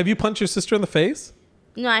 but have you punched your sister in the face?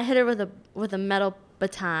 No, I hit her with a metal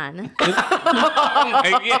baton. In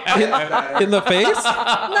the face?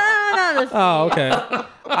 No, not the face. Oh, okay.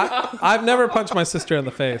 I've never punched my sister in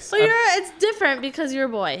the face. But it's different because you're a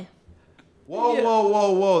boy.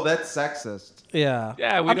 Whoa. That's sexist. Yeah.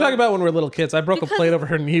 Yeah, I'm talking about when we were little kids. I broke a Because- plate over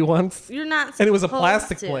her knee once. You're not And it was a supposed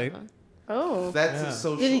plastic to. plate. Oh. That's a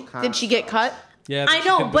social Did she get cut? Yeah. I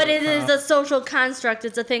know, but it is a social construct.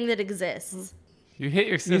 It's a thing that exists. You hit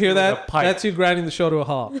your sister You hear with a that? pipe. That's you grinding the show to a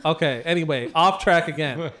halt. Okay. Anyway, off track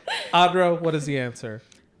again. Audra, what is the answer?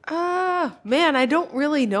 Man, I don't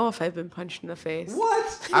really know if I've been punched in the face.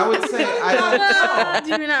 What? I would say I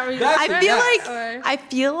Do you not read I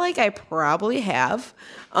feel like I probably have,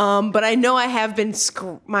 but I know I have been.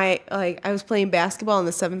 I was playing basketball in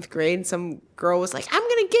the 7th grade, and some girl was like, "I'm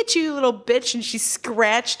gonna get you, you little bitch," and she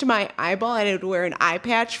scratched my eyeball. I had to wear an eye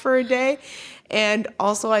patch for a day, and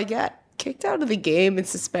also I got kicked out of the game and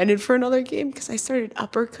suspended for another game because I started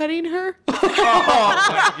uppercutting her.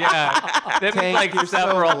 Yeah. That means like you're so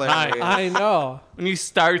several hilarious. times. I know. When you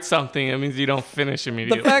start something, it means you don't finish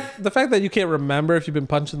immediately. The fact that you can't remember if you've been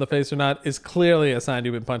punched in the face or not is clearly a sign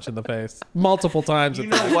you've been punched in the face multiple times. You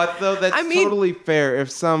know what though? That's totally fair.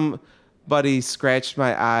 If somebody scratched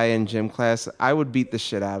my eye in gym class, I would beat the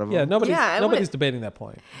shit out of them. Yeah, nobody's would. debating that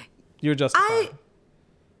point. You're justified.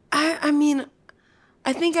 I mean,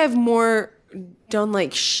 I think I've more done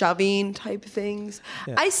like shoving type things.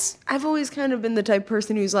 Yeah. I've always kind of been the type of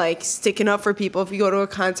person who's like sticking up for people. If you go to a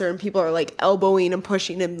concert and people are like elbowing and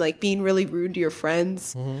pushing and like being really rude to your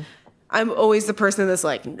friends, I'm always the person that's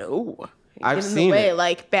like, no, I've get in seen the way, it.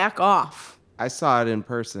 like back off. I saw it in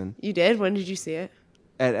person You did? When did you see it?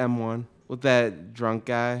 at M1 with that drunk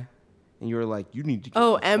guy, and you were like, "You need to." Get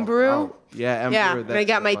Oh, the fuck Embrew? out." Yeah, Embrew. Yeah, and I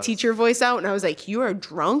got my teacher voice out and I was like, you are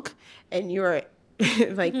drunk and you are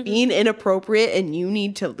like being inappropriate and you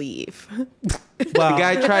need to leave. The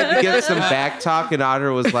guy tried to give some back talk, and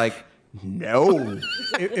Audra was like, "No."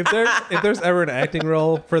 if there's ever an acting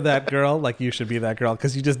role for that girl, like you should be that girl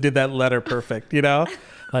because you just did that letter perfect. You know,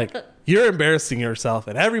 like you're embarrassing yourself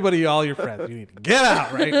and everybody, all your friends. You need to get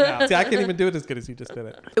out right now. See, I can't even do it as good as you just did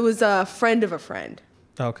it. It was a friend of a friend.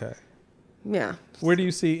 Okay. Yeah. Where do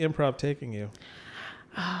you see improv taking you?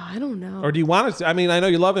 I don't know. Or do you want to? I mean, I know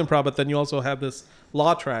you love improv, but then you also have this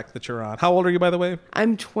law track that you're on. How old are you, by the way?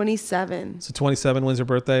 I'm 27. So 27. When's your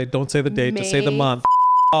birthday? Don't say the date. Just say the May. month.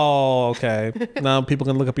 Oh, okay. Now people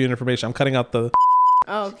can look up your information. I'm cutting out the.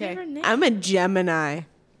 Oh, Give her okay. name. I'm a Gemini.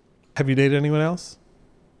 Have you dated anyone else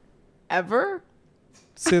Ever?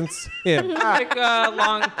 since him? Like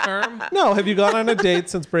long term. No. Have you gone on a date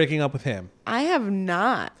since breaking up with him? I have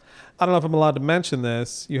not. I don't know if I'm allowed to mention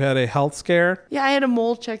this. You had a health scare. Yeah, I had a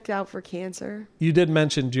mole checked out for cancer. You did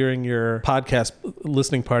mention during your podcast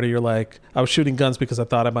listening party, you're like, I was shooting guns because I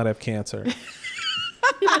thought I might have cancer.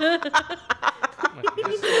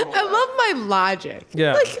 I love my logic.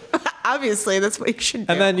 Yeah. Like, obviously, that's what you should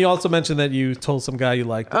do. And then you also mentioned that you told some guy you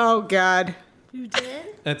liked. Oh, God. You did?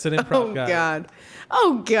 It's an improv Oh, guy. God.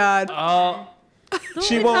 Oh, God. Oh,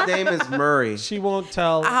 She His won't. name is Murray. She won't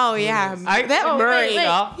tell. Oh, yeah. I- That oh, Murray.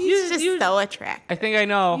 wait. He's just so attractive. I think I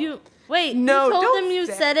know. No, you told don't them you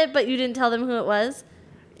say- said it, but you didn't tell them who it was?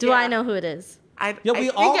 Do Yeah. I know who it is? I Yeah, we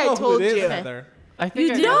think all I know told who it is, you. Heather. I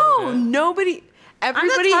think I do? know No, who it is. nobody.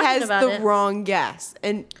 Everybody talking has about the it. wrong guess,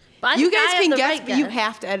 and But I You think I guys have can the guess, right but you guess.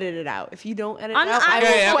 have to edit it out. If you don't edit I'm it out, not- I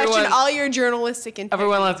Okay, will question everyone- all your journalistic integrity.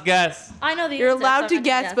 Everyone, let's guess. I know the You're answer, so allowed I'm to not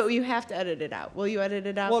gonna guess, but you have to edit it out. Will you edit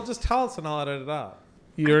it out? Well, just tell us and I'll edit it out.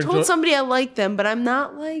 I told somebody I like them, but I'm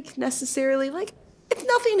not like necessarily like if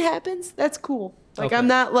nothing happens, that's cool. Like Okay. I'm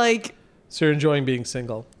not like So you're enjoying being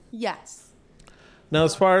single. yes. Now,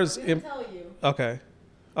 as far as Tell you. okay,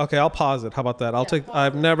 I'll pause it. How about that?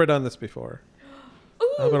 I've never done this before. Ooh,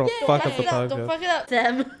 I hope I don't yeah. fuck up the Don't podcast. fuck it up,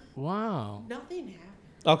 Dem. Wow. Nothing happened.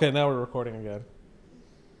 Okay, now we're recording again.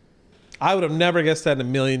 I would have never guessed that in a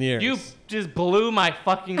million years. You just blew my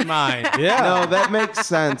fucking mind. yeah. No, that makes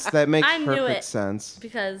sense. That makes I knew perfect it. sense.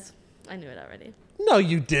 Because I knew it already. No,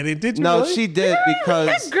 you didn't. Did you? No, really? she did because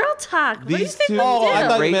That's girl talk. What do you these think two we Oh, I do?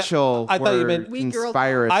 thought you meant- Rachel I thought you were meant- We girl-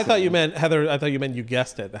 conspiring. I thought you meant Heather. I thought you meant you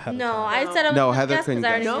guessed it ahead of No, time. I said I was No, gonna Heather guess 'cause couldn't I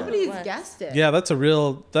already guess. knew who it Nobody's was. guessed it. Yeah, that's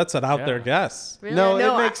an out there guess. Really? No,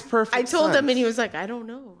 No, it makes perfect I told him sense. and he was like, I don't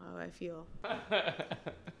know how I feel.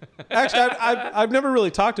 Actually, I've never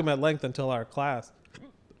really talked to him at length until our class.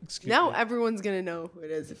 Excuse Now me. everyone's gonna know who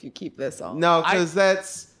it is if you keep this all. No, because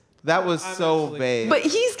that was I'm so actually- vague. But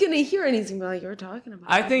he's gonna hear it and he's gonna be like, you're talking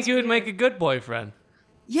about I that. think you would make a good boyfriend.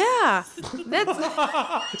 Yeah.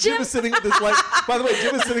 That's Jim is sitting with his legs. By the way,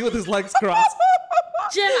 Jim is sitting with his legs crossed.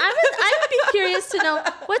 Jim, I would be curious to know,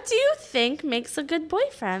 what do you think makes a good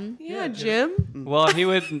boyfriend? yeah, Jim. Well, he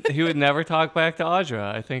would never talk back to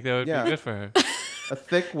Audra. I think that would Yeah. be good for her. a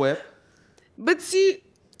thick whip. But see,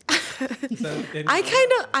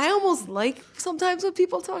 I I almost like sometimes when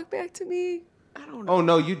people talk back to me. I don't know. Oh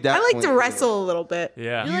no, you I definitely. like to wrestle a little bit.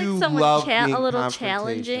 Yeah. You like someone love a being little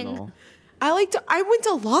challenging? confrontational. I went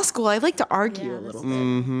to law school. I like to argue Yeah, a little that's bit.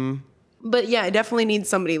 Mm-hmm. But yeah, I definitely need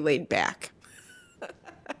somebody laid back.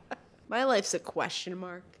 My life's a question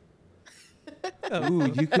mark. Ooh,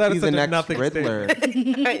 you could That be is the such a next nothing Riddler.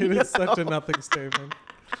 It is such a nothing statement.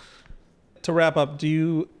 To wrap up, do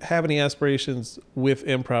you have any aspirations with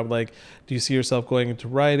improv? Like, do you see yourself going into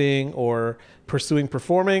writing or pursuing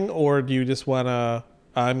performing, or do you just want to,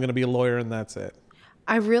 I'm going to be a lawyer and that's it?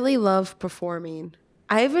 I really love performing.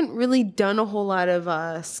 I haven't really done a whole lot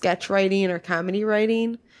of sketch writing or comedy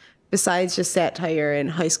writing besides just satire in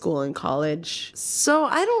high school and college. So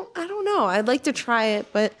I don't know. I'd like to try it,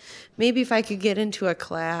 but maybe if I could get into a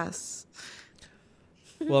class.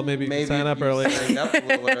 Well, maybe you Maybe can sign if up you early. signed up a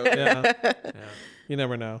little earlier. Yeah. You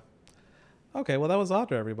never know. Okay, well, that was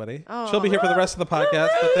Audra, everybody. Oh. She'll be here for the rest of the podcast,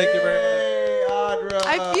 but thank you very much. Hey, Audra.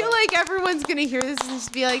 I feel like everyone's going to hear this and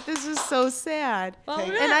just be like, this is so sad. Well,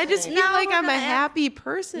 we're And I just feel now like we're I'm a gonna add- happy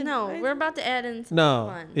person. No, Why- we're about to add in some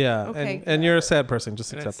No, fun. yeah, Okay. and you're a sad person.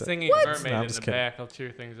 Just And a accept it. singing What? mermaid No, I'm in just the kidding. back will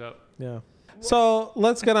cheer things up. Yeah. So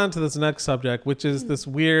let's get on to this next subject, which is this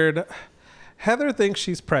weird. Heather thinks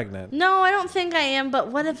she's pregnant. No, I don't think I am, but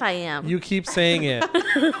what if I am? You keep saying it.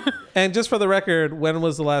 And just for the record, when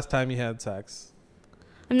was the last time you had sex?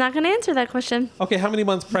 I'm not going to answer that question. Okay, how many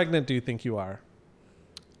months pregnant do you think you are?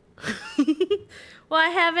 Well, I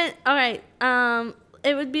haven't. All right.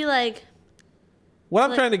 It would be like, What I'm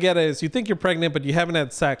Like- trying to get at is you think you're pregnant, but you haven't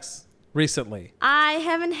had sex recently. I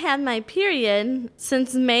haven't had my period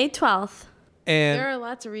since May 12th. And There are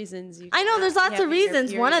lots of reasons. You I know there's lots of having your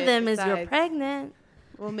reasons. One of period them is you're besides- pregnant.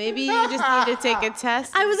 Well, maybe you just need to take a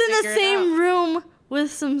test. I and was in figure the it same out. room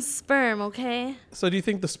with some sperm, okay? so do you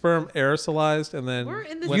think the sperm aerosolized and then We're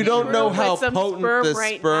in the when- You same don't know room how with some potent sperm the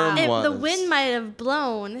right sperm now. was. The wind might have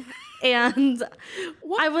blown, and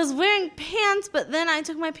I was wearing pants, but then I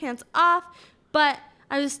took my pants off, but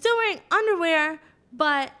I was still wearing underwear,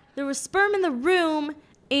 but there was sperm in the room,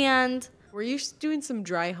 and Were you doing some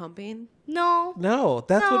dry humping? no. No,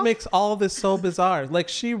 that's No. what makes all of this so bizarre. Like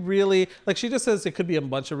she really, like she just says it could be a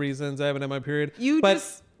bunch of reasons I haven't had my period. but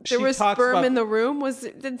There she was talks sperm about- in the room.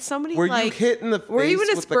 Did somebody Were like? you hit in the face were you in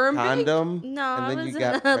a with sperm the bank? condom? No, and I then was you in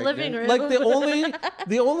got the pregnant? living room. Like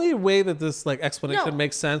the only way that this like explanation No.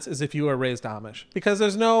 makes sense is if you were raised Amish, because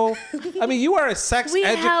there's no. I mean, you are a sex We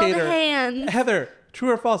held educator. hands. Heather, true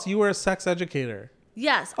or false? You were a sex educator.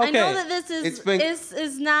 Yes, I know Okay. that this It's is been-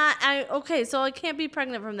 is not. Okay, so I can't be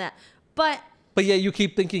pregnant from that, but. But yet you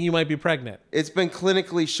keep thinking you might be pregnant. It's been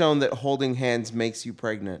clinically shown that holding hands makes you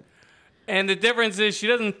pregnant. And the difference is she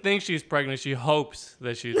doesn't think she's pregnant. She hopes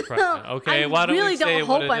that she's pregnant. Okay, I why don't really we say don't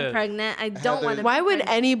what hope it I'm is? pregnant. I don't Heather- want to. Why would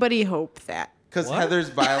anybody hope that? Because What? Heather's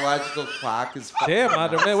biological clock is fucking Damn,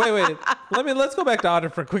 Audra. Wait. Let's go back to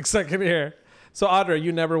Audra for a quick second here. So Audra,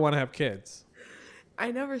 you never want to have kids.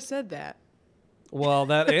 I never said that. Well,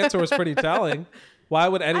 that answer was pretty telling. Why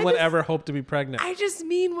would anyone ever hope to be pregnant? I just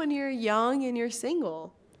mean when you're young and you're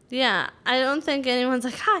single. Yeah, I don't think anyone's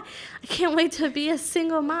like, hi, I can't wait to be a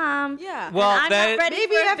single mom. Yeah. Well, I'm that- not ready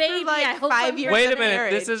Maybe for a after, baby. like, I hope 5 I'm years Wait a of minute.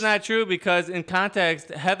 marriage. This is not true because in context,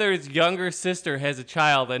 Heather's younger sister has a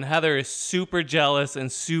child, and Heather is super jealous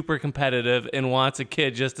and super competitive and wants a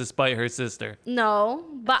kid just to spite her sister. No,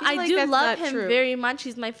 but feel I like do that's love not him true. very much.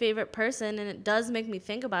 He's my favorite person, and it does make me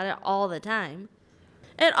think about it all the time.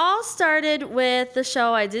 It all started with the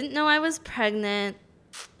show. I didn't know I was pregnant,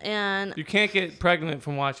 and You can't get pregnant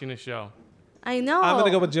from watching a show. I know. I'm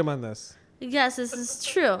gonna go with Jim on this. Yes, this is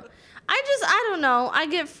true. I don't know. I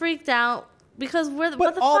get freaked out because what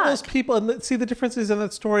But the all fuck? those people, and see the differences in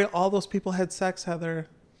that story. All those people had sex, Heather.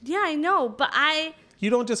 Yeah, I know, but I You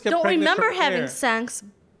don't just get don't pregnant remember from having air. sex.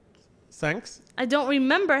 Sex? I don't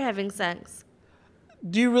remember having sex.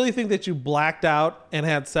 Do you really think that you blacked out and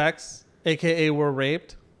had sex, aka were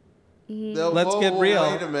raped? Let's get real.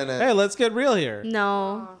 Wait a minute. Hey, let's get real here.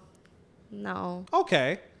 No. No.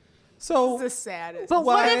 Okay. So the saddest. But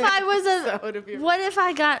what if I was episode of a? your- What if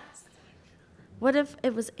I got? What if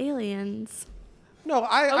it was aliens? no,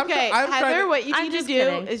 I'm Okay, trying Heather, to, what you I'm need to just do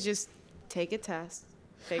kidding. is just take a test.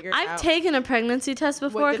 Figure it I've out. taken a pregnancy test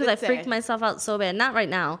before did because I it say? freaked myself out so bad. Not right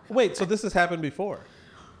now. wait. So this has happened before.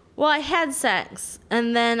 Well, I had sex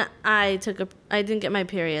and then I didn't get my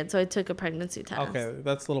period, so I took a pregnancy test. Okay,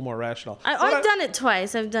 that's a little more rational. I've done it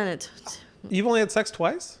twice. I've done it. You've only had sex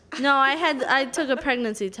twice? No, I took a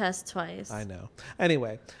pregnancy test twice. I know.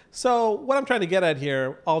 Anyway, so what I'm trying to get at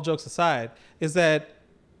here, all jokes aside, is that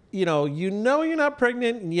you know you're not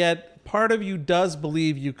pregnant, and yet part of you does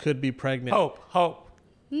believe you could be pregnant. Hope.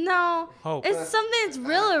 No, Hope. it's something that's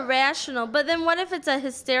real irrational. But then what if it's a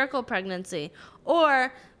hysterical pregnancy?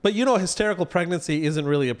 Or, But you know, a hysterical pregnancy isn't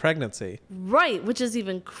really a pregnancy. right, which is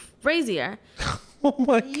even crazier. Oh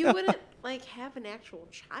my You god. wouldn't like have an actual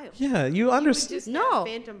child. Yeah, you You would understand. just No. have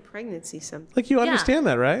phantom pregnancy something. Like you Yeah. understand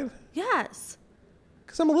that, right? Yes.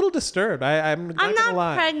 Because I'm a little disturbed. I'm not I'm gonna not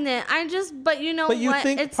lie. pregnant. But you know But you what?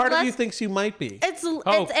 think It's part of less- you thinks you might be. It's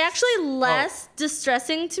actually less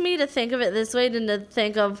distressing to me to think of it this way than to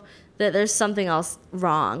think of that there's something else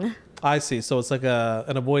wrong. I see. So it's like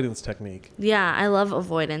an avoidance technique. Yeah, I love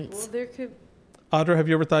avoidance. Well, there could. Audra, have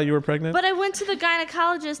you ever thought you were pregnant? But I went to the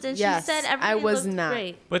gynecologist and Yes, she said everything I was looked not.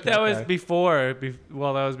 great. But that was Okay. before.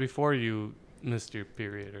 Well, that was before you missed your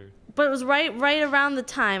period. Or But it was right around the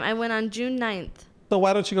time. I went on June 9th. So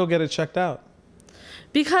why don't you go get it checked out?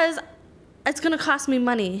 Because it's going to cost me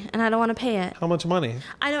money and I don't want to pay it. How much money?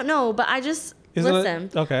 I don't know, but I just Isn't it- listen.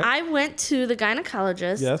 okay. I went to the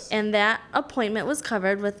gynecologist Yes. and that appointment was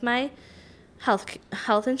covered with my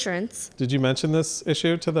health insurance. Did you mention this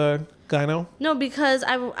issue to the gyno? No, because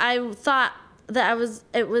I thought that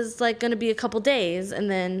it was like going to be a couple days and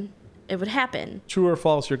then it would happen. True or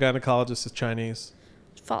false? Your gynecologist is Chinese.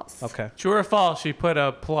 False. Okay. true or false? She put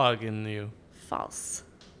a plug in you. False.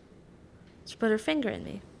 She put her finger in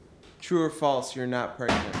me. True or false? You're not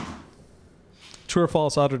pregnant. True or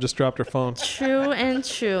false? Audra just dropped her phone. True and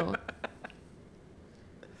true.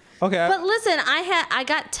 Okay. But listen, I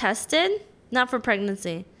got tested, not for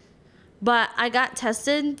pregnancy, but I got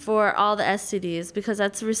tested for all the STDs because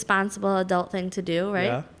that's a responsible adult thing to do, right?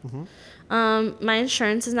 Yeah. Mm-hmm. My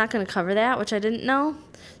insurance is not going to cover that, which I didn't know.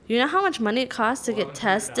 You know how much money it costs to get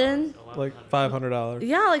tested? Like $500.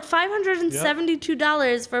 Yeah, like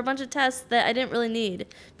 $572 for a bunch of tests that I didn't really need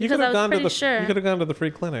because I was pretty sure. You could have gone to the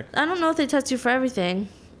free clinic. I don't know if they test you for everything.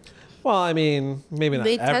 Well, I mean, maybe not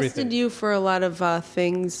They everything. tested you for a lot of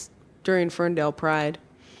things during Ferndale Pride.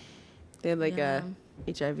 They had like Yeah.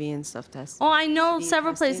 a HIV and stuff test. Oh, I know Speed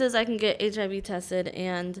several testing. places I can get HIV tested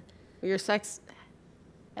and Your sex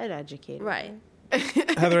ed educated. right.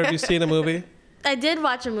 Heather, have you seen a movie? I did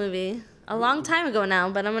watch a movie a long time ago now,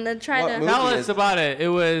 but I'm gonna try What to. movie? Tell us about it. It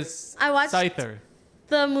was I watched- Scyther.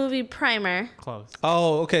 The movie Primer. Close.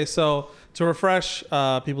 Oh, okay. So to refresh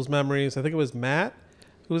people's memories, I think it was Matt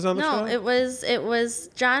who was on the show. No, it was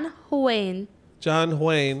John Wayne. John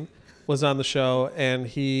Wayne was on the show, and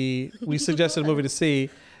we suggested a movie to see,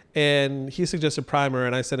 and he suggested Primer,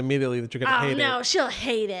 and I said immediately that you're gonna Oh hate no, it. she'll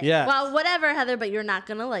hate it. Yes. Well, whatever, Heather, but you're not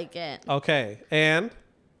gonna like it. Okay, and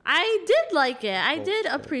I did like it. I did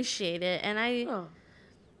appreciate it, and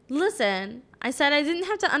listen. I said I didn't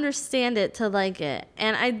have to understand it to like it,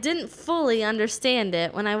 and I didn't fully understand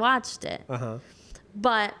it when I watched it.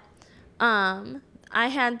 But I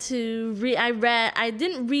had to I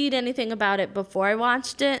didn't read anything about it before I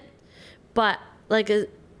watched it, but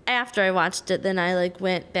after I watched it, then I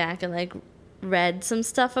went back and read some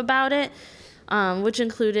stuff about it, which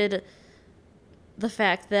included the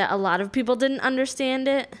fact that a lot of people didn't understand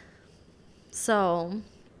it. So,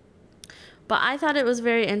 But I thought it was a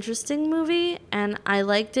very interesting movie, and I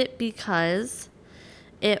liked it because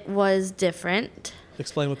it was different.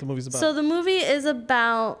 Explain what the movie's about. So the movie is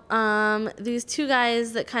about these two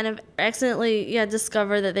guys that kind of accidentally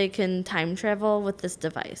discover that they can time travel with this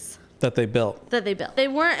device. That they built. They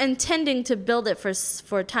weren't intending to build it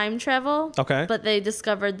for time travel. Okay. But they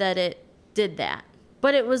discovered that it did that.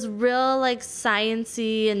 But it was real like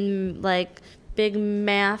sciencey and like big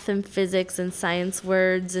math and physics and science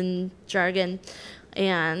words and jargon.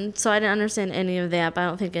 And so I didn't understand any of that, but I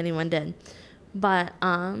don't think anyone did. But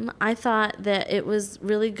I thought that it was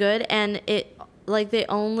really good, and it like they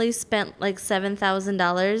only spent like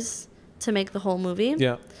 $7,000 to make the whole movie.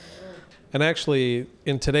 Yeah. And actually,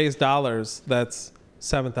 in today's dollars, that's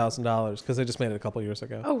 $7,000 because they just made it a couple years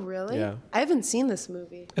ago. Oh, really? Yeah. I haven't seen this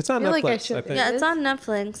movie. It's on I feel Netflix, like I should. I think. Yeah, It it's is? on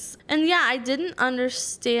Netflix. And yeah, I didn't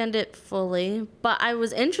understand it fully, but I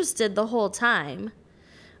was interested the whole time.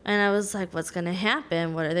 And I was like, what's going to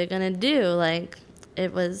happen? What are they going to do? Like,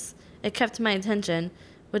 it kept my attention,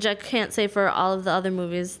 which I can't say for all of the other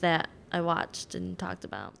movies that I watched and talked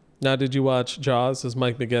about. Now, did you watch Jaws, as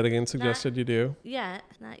Mike McGettigan suggested you do?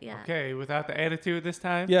 Not yet. Okay, without the attitude this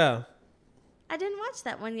time? Yeah. I didn't watch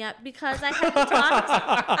that one yet because I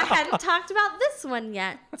hadn't talked about this one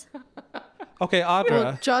yet. Okay, Audra.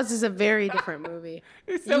 Well, Jaws is a very different movie.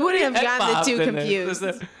 So You wouldn't have many gotten the F-bombs two in it. confused.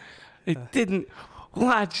 I didn't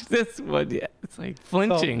watch this one yet. It's like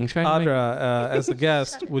flinching. So, Audra, as the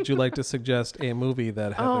guest, would you like to suggest a movie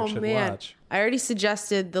that Heather should watch? I already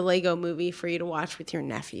suggested the Lego movie for you to watch with your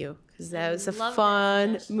nephew because that was a Love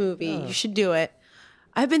fun that. movie. You should do it.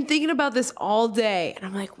 I've been thinking about this all day, and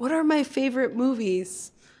I'm like, what are my favorite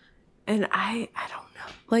movies? And I don't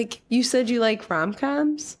know. Like, you said you like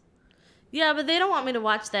rom-coms? Yeah, but they don't want me to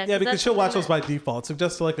watch that. Yeah, because that's she'll watch those what- by default.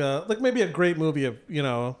 Suggest like maybe a great movie of,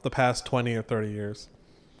 the past 20 or 30 years.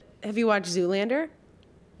 Have you watched Zoolander?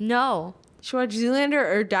 No. You should watch Zoolander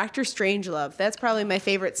or Dr. Strangelove. That's probably my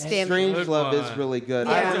favorite Stanley. Strangelove Good is one. really good.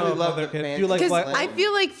 Yeah. I really love Heather, the do fan. you like Because Black- I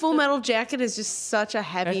feel like Full Metal Jacket is just such a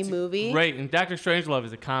heavy movie. Right, and Dr. Strangelove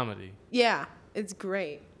is a comedy. Yeah, it's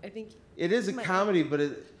great. I think It is a comedy, but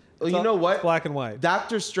you It's know what? Black and white.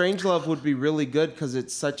 Doctor Strangelove would be really good because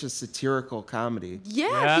it's such a satirical comedy. yeah,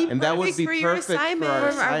 Yeah. be And that would perfect be for your perfect for our assignment. For our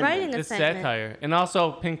assignment. writing It's assignment. satire. And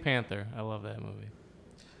also Pink Panther. I love that movie.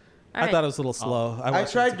 All I right. thought it was a little slow. I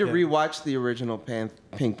watched it tried as to a kid. rewatch the original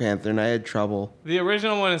Pink Panther, and I had trouble. The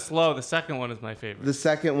original one is slow. The second one is my favorite. The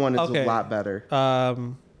second one is Okay. a lot better.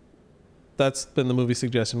 That's been the movie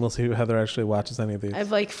suggestion. We'll see who Heather actually watches any of these. I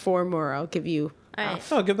have like 4 more I'll give you. All right.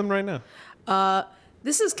 Oh, give them right now.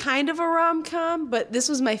 This is kind of a rom-com, but this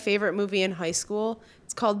was my favorite movie in high school.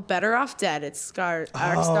 It's called Better Off Dead. It stars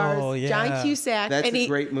yeah. John Cusack. That's and a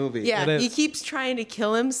great movie. Yeah, It is. he keeps trying to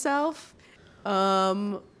kill himself.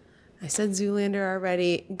 I said Zoolander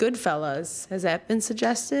already. Goodfellas. Has that been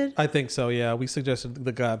suggested? I think so, yeah. We suggested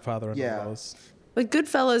The Godfather and Yeah. all those. But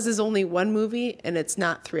Goodfellas is only one movie, and it's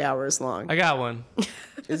not 3 hours long. I got one.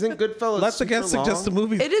 Isn't Goodfellas Let the guest super suggest a long?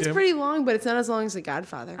 movie. It is Jim. pretty long, but it's not as long as The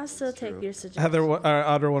Godfather. I'll still take your suggestion. Heather,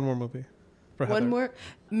 Audra, one more movie. For Heather. One more.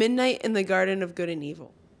 Midnight in the Garden of Good and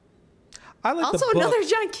Evil. I like Also the book. another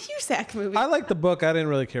John Cusack movie. I like the book. I didn't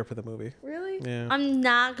really care for the movie. Really? Yeah. I'm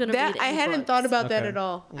not going to read That I any hadn't books. thought about that Okay. at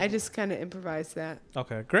all. I just kind of improvised that.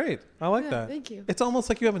 Okay, great. I like Yeah, that. thank you. It's almost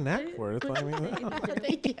like you have a knack for it. I mean,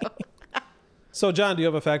 Thank you. so, John, do you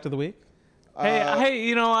have a fact of the week? Hey,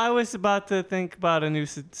 I was about to think about a new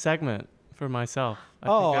segment for myself.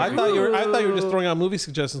 I think thought you were just throwing out movie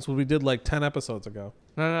suggestions when we did like 10 episodes ago.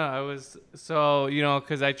 No, I was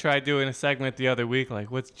because I tried doing a segment the other week,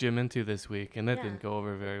 like what's Jim into this week, and that Yeah. didn't go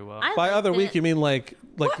over very well. I By liked other week, it. you mean like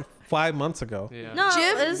 5 months ago? yeah. No,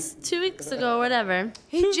 Jim? it was 2 weeks ago, whatever.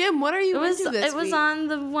 Hey Jim, what are you It was into this it was week? on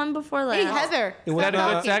the one before last. Hey Heather. It Is was that a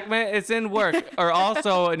good not- segment? It's in work. Or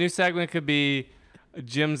also a new segment could be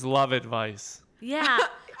Jim's love advice. Yeah.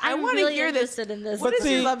 I I'm want to really hear this. interested in this. What is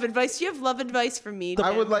see- your love advice? You have love advice for me. I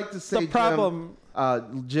Jim. would like to say The problem-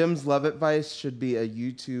 Jim's love advice should be a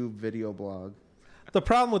YouTube video blog. The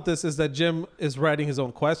problem with this is that Jim is writing his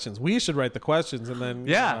own questions. We should write the questions and then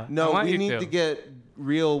Yeah. I No, want we you need to get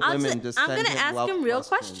real I'll women t- to I'm send gonna ask love him real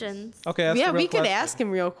questions. Okay, ask Yeah, the real we could question. ask him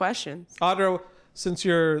real questions. Audra, since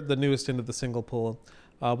you're the newest into the single pool,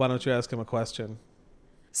 why don't you ask him a question?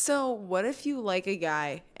 So, what if you like a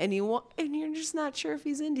guy and and you're just not sure if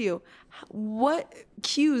he's into you? What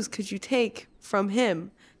cues could you take from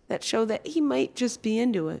him that show that he might just be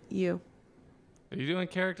into you? Are you doing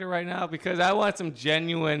character right now? Because I want some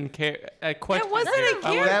genuine question. That wasn't a That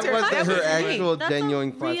character. wasn't That her was me. actual That's genuine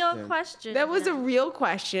a real question. question. That was a real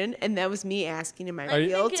question, and that was me asking in my I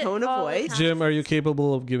real think it tone of all the voice. time. Jim, are you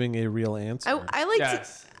capable of giving a real answer? I like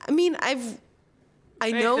Yes. to. I mean, I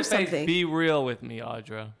know Face to face, something. Be real with me,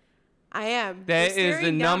 Audra. I am. That We're is the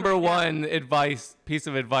staring down number right now. one piece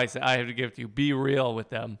of advice that I have to give to you. Be real with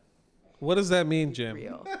them. What does that mean, Jim?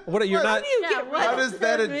 Real. What are you How not? do you Yeah, get what? How real? does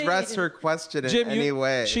that address her question in Jim, any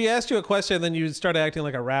way? she asked you a question, and then you started acting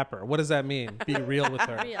like a rapper. What does that mean? Be real with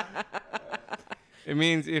her. Real. It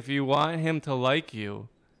means if you want him to like you,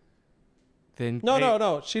 then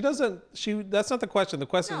No. She doesn't. That's not the question. The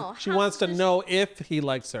question. No, she how wants to does know if he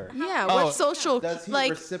likes her. Yeah. Oh. What social Does he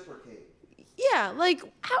like? reciprocate? Yeah. Like,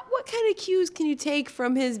 what kind of cues can you take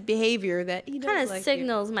from his behavior that he What kind does of like you?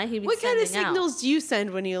 signals might he be What kind of sending out? signals do you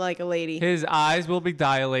send when you like a lady? his eyes will be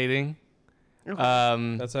dilating.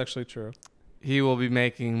 That's actually true. He will be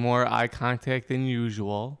making more eye contact than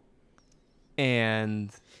usual.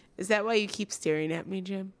 And Is that why you keep staring at me,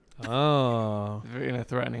 Jim? Oh. in a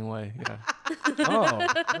threatening way.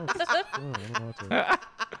 Yeah.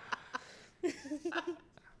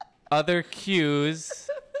 Other cues,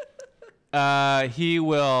 he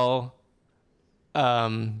will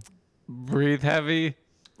breathe heavy.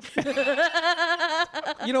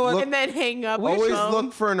 You know what? And then hang up. Always your phone.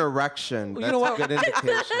 look for an erection. That's know what? a good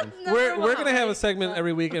indication. We're gonna have a segment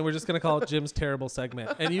every week, and we're just gonna call it Jim's terrible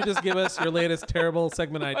segment. And you just give us your latest terrible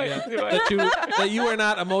segment idea that you are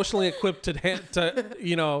not emotionally equipped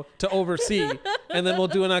to oversee, and then we'll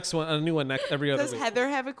do a new one every other Does week. Heather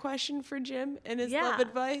have a question for Jim and his Yeah, love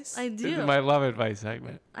advice? I This is do. my love advice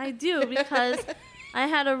segment. I do because I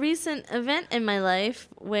had a recent event in my life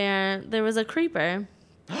where there was a creeper,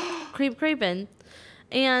 creeping,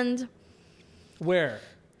 and Where?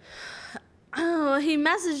 he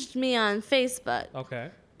messaged me on Facebook. Okay.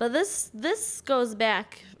 But this goes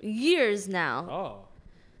back years now. Oh.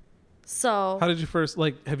 So How did you first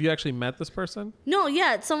have you actually met this person? no,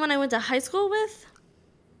 yeah, it's someone I went to high school with.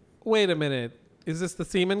 Wait a minute. Is this the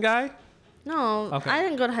semen guy? No, Okay. I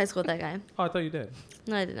didn't go to high school with that guy. Oh, I thought you did.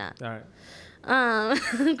 No, I did not. All right.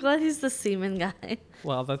 I'm glad he's the semen guy.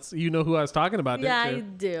 Well, who know who I was talking about, Yeah, didn't I you?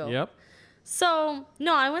 do. Yep. So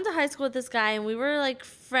no, I went to high school with this guy, and we were like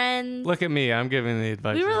friends. Look at me. I'm giving the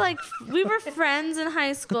advice. We were now. we were friends in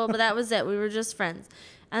high school, but that was it. We were just friends.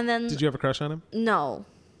 And then Did you have a crush on him? no,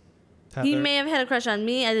 he Heather? may have had a crush on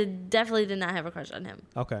me. I definitely did not have a crush on him.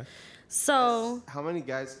 Okay. So How many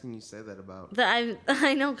guys can you say that about? that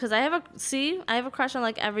I know because I have a crush on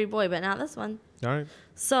like every boy, but not this one. All right.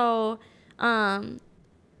 So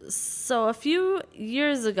so a few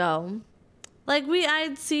years ago,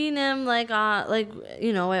 I'd seen him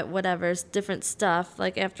at whatever different stuff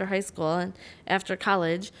like after high school and after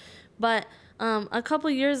college, but a couple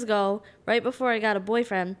years ago, right before I got a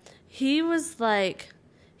boyfriend, he was like.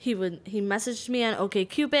 He messaged me on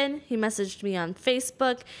OkCupid. He messaged me on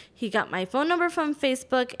Facebook. He got my phone number from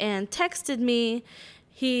Facebook and texted me.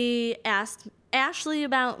 He asked Ashley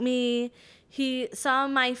about me. He saw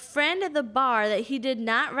my friend at the bar that he did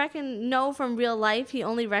not know from real life. He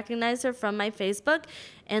only recognized her from my Facebook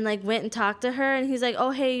and went and talked to her. And he's like, oh,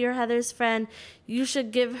 hey, you're Heather's friend. You should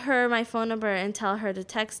give her my phone number and tell her to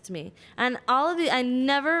text me. And all of I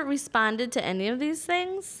never responded to any of these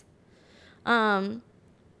things.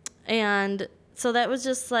 And so that was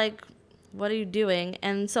just what are you doing?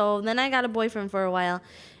 And so then I got a boyfriend for a while,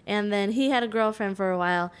 and then he had a girlfriend for a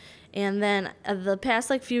while, and then the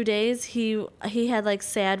past few days he had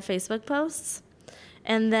sad Facebook posts,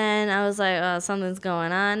 and then I was like, oh, something's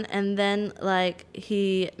going on, and then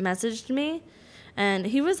he messaged me, and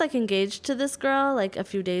he was engaged to this girl a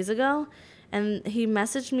few days ago. And he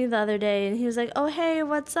messaged me the other day, and he was like, oh, hey,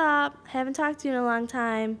 what's up? Haven't talked to you in a long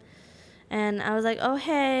time. And I was like, oh,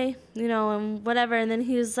 hey, and whatever. And then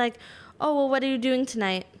he was like, oh, well, what are you doing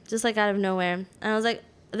tonight? Just out of nowhere. And I was like,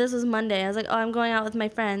 this was Monday. I was like, oh, I'm going out with my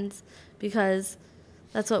friends because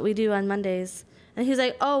that's what we do on Mondays. And he's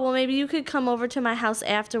like, oh, well, maybe you could come over to my house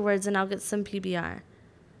afterwards and I'll get some PBR.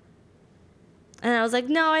 And I was like,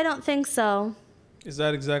 no, I don't think so. Is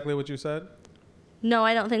that exactly what you said? No,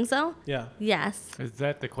 I don't think so. Yeah. Yes. Is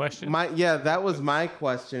that the question? That was my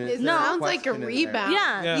question. It Is there sounds like a question in there? rebound.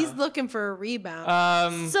 Yeah. He's looking for a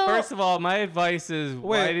rebound. So- First of all, my advice is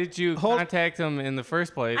why did you contact him in the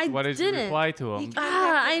first place? I Why did you didn't. reply to him?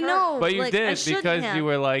 I know. But you I did shouldn't because have. you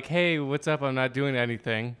were like, hey, what's up? I'm not doing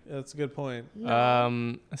anything. That's a good point.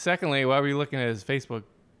 Secondly, why were you looking at his Facebook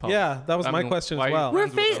post? Yeah, that was my question why as are you well. We're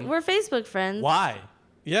friends with him? we're Facebook friends. Why?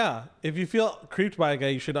 Yeah. If you feel creeped by a guy,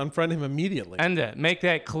 you should unfriend him immediately. End it. Make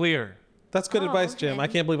that clear. That's good advice, Jim. okay. I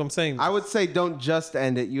can't believe I'm saying this. I would say don't just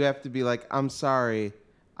end it. You have to be like, I'm sorry,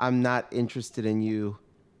 I'm not interested in you,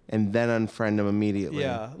 and then unfriend them immediately.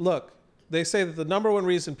 Yeah, look, they say that the number one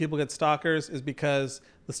reason people get stalkers is because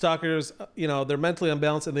the stalkers, they're mentally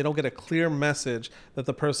unbalanced and they don't get a clear message that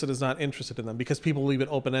the person is not interested in them because people leave it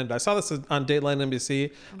open-ended. I saw this on Dateline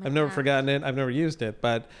NBC. I've never forgotten it. I've never used it,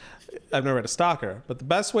 but I've never had a stalker. But the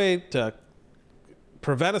best way to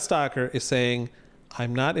prevent a stalker is saying,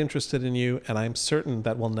 I'm not interested in you and I'm certain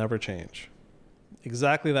that will never change.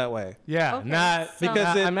 Exactly that way. Yeah, Okay, not so-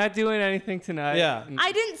 because I'm not doing anything tonight. Yeah.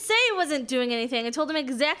 I didn't say I wasn't doing anything. I told him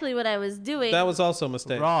exactly what I was doing. That was also a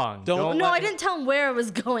mistake. Wrong. Don't no, I didn't tell him where I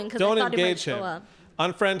was going because I don't thought he might engage show him. up.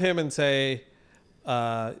 Unfriend him and say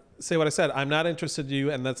what I said. I'm not interested in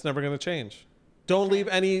you, and that's never going to change. Don't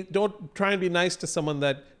try and be nice to someone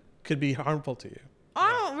that could be harmful to you.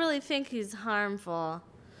 I don't really think he's harmful.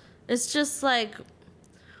 It's just like,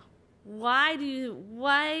 why do you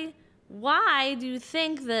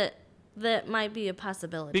think that might be a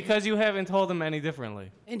possibility? Because you haven't told him any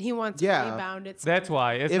differently. And he wants Yeah. to rebound it. That's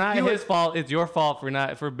why. It's If not you his were- fault. It's your fault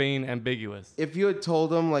for being ambiguous. If you had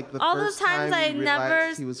told him like the all those first times time I you never,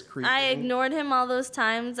 realized he was creeping, I ignored him all those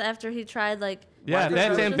times after he tried like. Yeah, did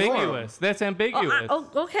that's you ignore him? ambiguous. That's ambiguous.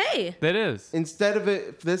 Okay. That is. Instead of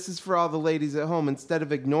it, this is for all the ladies at home. Instead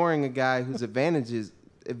of ignoring a guy whose advances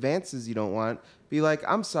you don't want, be like,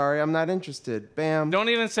 I'm sorry, I'm not interested. Bam. Don't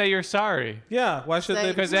even say you're sorry. Yeah, why should Say- they?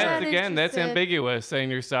 Because Not that's interested. ambiguous, saying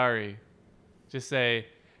you're sorry. Just say,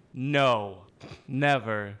 no,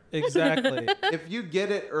 never. Exactly. If you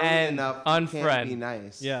get it early And enough, you unfriend. can't be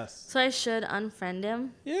nice. Yes. So I should unfriend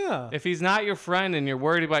him. Yeah. If he's not your friend and you're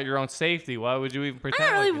worried about your own safety, why would you even I'm pretend?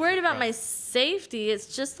 not really like he's worried your about my friend? safety.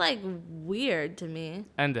 It's just like weird to me.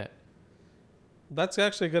 End it. That's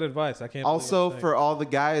actually good advice. I can't. Also, believe I'm for all the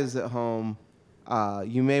guys at home,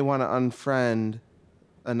 you may want to unfriend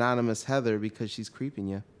anonymous Heather because she's creeping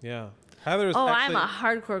you. saying. Yeah. Heather is. Oh, actually, I'm a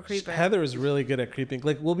hardcore creeper. Heather is really good at creeping.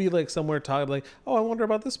 Like we'll be like somewhere talking, like, oh, I wonder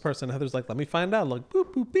about this person. Heather's like, let me find out. Like,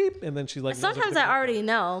 boop boop beep, and then she's like, Sometimes I already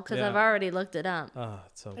know because Yeah. I've already looked it up. Ah,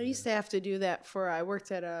 it's so. I used to have to do that I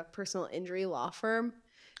worked at a personal injury law firm,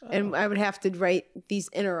 and I would have to write these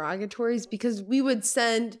interrogatories because we would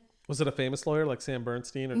send. Was it a famous lawyer like Sam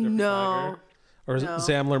Bernstein or Jeffrey No. Tiger? Or No.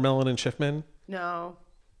 Zamler, Mellon, and Schiffman? No,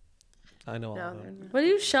 I know all no, of they're them. not. What are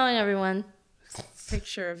you showing everyone?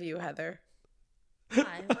 Picture of you, Heather,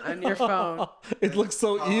 Hi. on your phone. It looks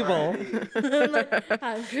so evil.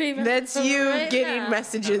 I'm creeping. That's you Right getting now.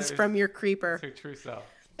 messages from your creeper. It's your true self.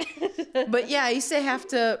 But yeah, I used to have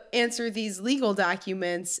to answer these legal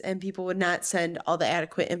documents and people would not send all the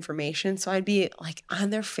adequate information. So I'd be like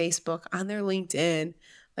on their Facebook, on their LinkedIn.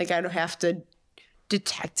 Like I'd have to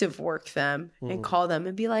detective work them and call them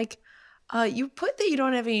and be like, you put that you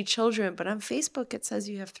don't have any children, but on Facebook it says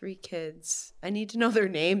you have 3 kids. I need to know their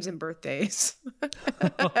names and birthdays.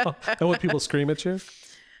 And would people scream at you?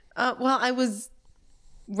 Well, I was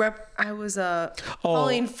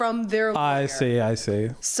calling from their lawyer. I see.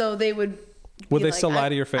 So they would. Would be they still lie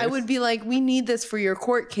to your face? I would be like, we need this for your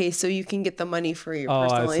court case so you can get the money for your Oh, I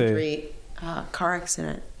personal see. injury car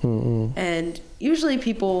accident. And usually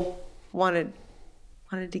people wanted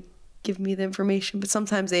to give me the information, but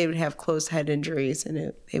sometimes they would have closed head injuries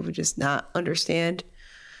and they would just not understand.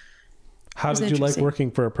 How was did you like interesting.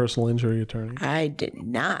 working for a personal injury attorney? I did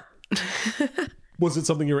not. Was it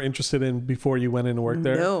something you were interested in before you went in and worked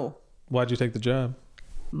there? No. Why'd you take the job?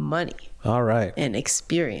 Money All right. and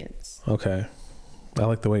experience. Okay. I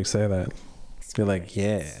like the way you say that. You're like,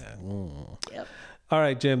 yeah. Yep. All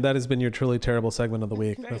right, Jim, that has been your truly terrible segment of the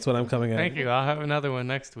week. That's what I'm coming at. Thank you. I'll have another one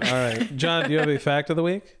next week. All right. John, do you have a fact of the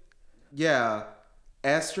week? Yeah.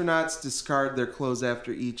 Astronauts discard their clothes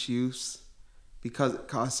after each use because it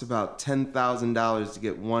costs about $10,000 to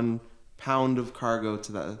get 1 pound of cargo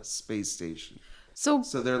to the space station. So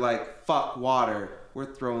So they're like, fuck water.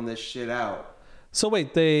 We're throwing this shit out. So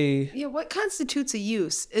wait, they yeah, what constitutes a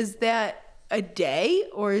use? Is that a day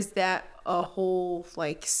or is that a whole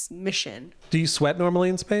mission? do you sweat normally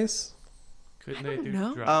in space? Couldn't they do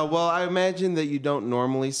know. drugs? Well, I imagine that you don't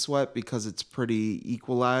normally sweat because it's pretty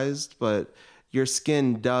equalized, but your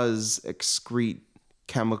skin does excrete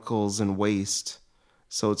chemicals and waste.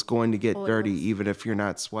 So it's going to get dirty even if you're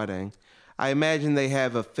not sweating. I imagine they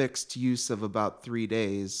have a fixed use of about 3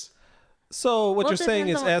 days. So what Well, you're saying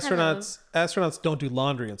is depends on what kind astronauts don't do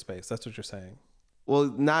laundry in space. That's what you're saying. Well,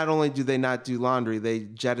 not only do they not do laundry, they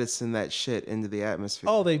jettison that shit into the atmosphere.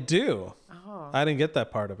 Oh, they do. Oh. I didn't get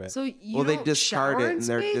that part of it. So you well, they don't discard shower it in and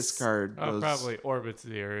their space? discard Oh, goes. probably orbits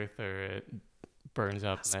the Earth or it burns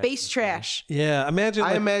up. Space trash. Yeah, imagine. I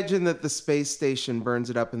Like, imagine that the space station burns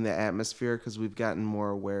it up in the atmosphere because we've gotten more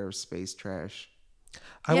aware of space trash.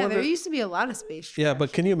 I Yeah, wonder, there used to be a lot of space trash. yeah,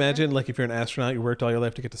 but can you imagine, like, if you're an astronaut, you worked all your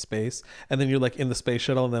life to get to space, and then you're like in the space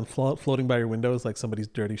shuttle, and then floating by your window is like somebody's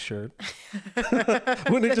dirty shirt.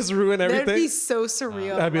 Wouldn't it just ruin everything? That'd be so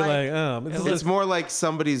surreal. I'd be like, oh, It's more like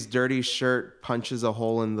somebody's dirty shirt punches a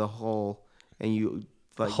hole in the hole, and you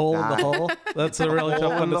like hole in the die. hole. That's a really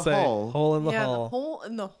tough one in to the say. hole. Hole in the yeah, hole. the hole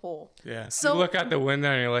in the hole. Yeah. So- you look out the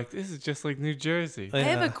window and you're like, this is just like New Jersey. I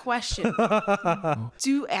have a question.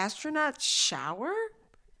 Do astronauts shower?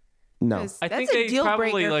 No, 'Cause I that's think a they deal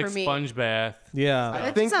probably breaker like for me. sponge bath. Yeah. I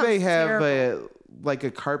That think sounds they have terrible.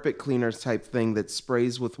 a carpet cleaner type thing that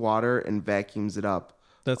sprays with water and vacuums it up.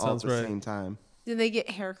 That all sounds at the right. same time. Do they get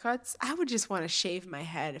haircuts? I would just want to shave my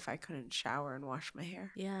head if I couldn't shower and wash my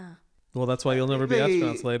hair. Yeah. Well, that's why you'll never be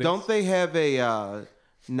astronauts, ladies. Don't they have a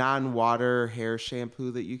non-water hair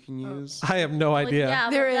shampoo that you can use? I have no Well, idea. yeah,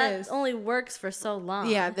 There but that is. only works for so long.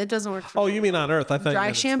 Yeah, that doesn't work for Oh, you mean on Earth? I thought you dry meant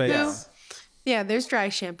in shampoo? space. Yeah, there's dry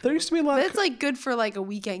shampoo. There used to be a lot. That's like good for like a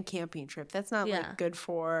weekend camping trip. That's not Yeah. like good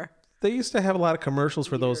for. They used to have a lot of commercials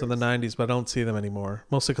for those in the '90s, but I don't see them anymore.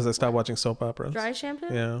 Mostly because I stopped watching soap operas. Dry shampoo?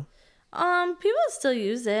 Yeah. People still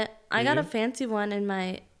use it. I got a fancy one in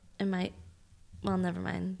my well, never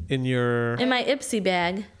mind. In your In my Ipsy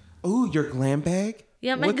bag. Ooh, your glam bag?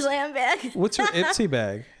 Yeah, my What's- glam bag. what's your Ipsy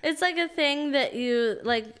bag? It's like a thing that you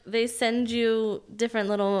like. They send you different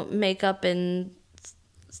little makeup and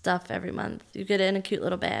stuff every month. You get it in a cute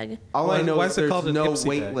little bag. All Why- I know why is is it there's called an no Ipsy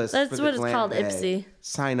wait bag? list That's for the what it's glam called, bag. Ipsy.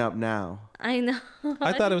 Sign up now. I know.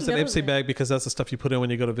 I thought it was an didn't know Ipsy that. bag because that's the stuff you put in when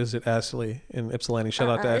you go to visit Ashley in Ypsilanti. Shout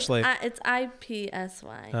out to Ashley. It's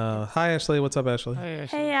IPSY. Hi, Ashley. What's up, Ashley?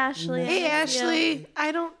 Hey, Ashley. Hey, I love you. Ashley.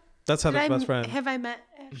 I don't. That's Heather's best friend. Have I met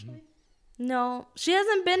Ashley? No, she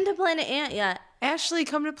hasn't been to Planet Ant yet. Ashley,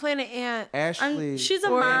 come to Planet Ant. Ashley. She's a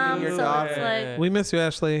Or mom, your so daughter. it's like We miss you,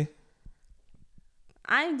 Ashley.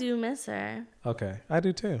 I do miss her Okay, I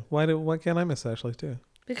do too. Why can't I miss Ashley too?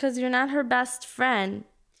 because you're not her best friend.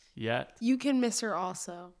 Yet. You can miss her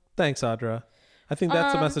also. Thanks, Audra. I think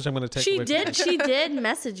that's the message I'm going to take She away from did. She did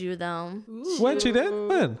message you though. this. When she did?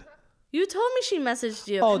 When? You told me she messaged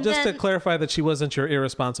you. Oh, and just then- to clarify that she wasn't your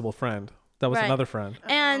irresponsible friend. That was Right. another friend.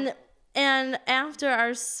 And after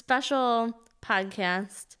our special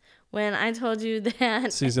podcast, when I told you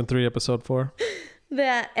that Season 3, episode 4.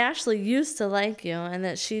 that Ashley used to like you and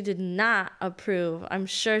that she did not approve. I'm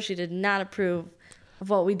sure she did not approve of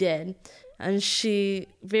what we did. And she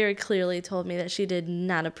very clearly told me that she did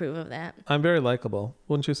not approve of that. I'm very likable.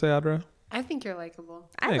 Wouldn't you say, Audra? I think you're likable.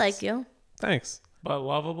 I Thanks. like you. Thanks. But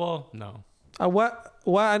lovable? No. What?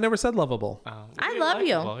 Why? I never said lovable. I You're love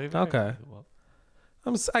you. likable. You're very Okay.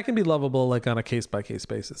 likable. I can be lovable like on a case-by-case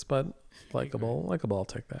basis, but likable, I'll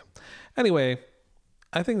take that. Anyway,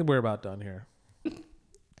 I think that we're about done here.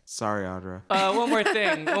 Sorry, Audra.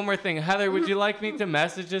 One more thing. Heather, would you like me to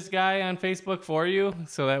message this guy on Facebook for you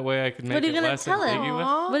so that way I could make What are you it gonna less tell him? ambiguous?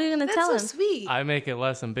 What are you going to That's tell so him? sweet. I make it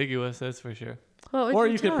less ambiguous, that's for sure. What would Or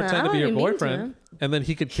you could tell him? pretend I to be don't your even mean to. boyfriend, and then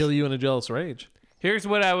he could kill you in a jealous rage. Here's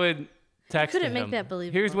what I would text couldn't him. make that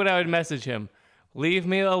believable. Here's what I would message him. Leave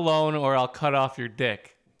me alone or I'll cut off your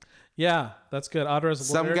dick. Yeah, that's good. Audra's a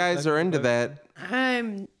Some lawyer. guys are into that.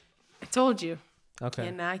 I told you. Okay.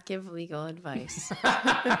 Cannot give legal advice. All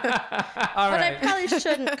But I right. probably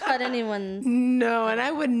shouldn't cut anyone. No, and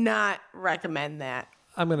I would not recommend that.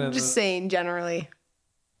 I'm gonna Just saying generally.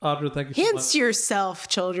 Audra, thank you so Hands much. to yourself,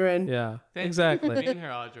 children. Yeah, Thank exactly. you for being here,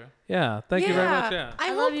 Audra. Yeah, thank you very much. Yeah.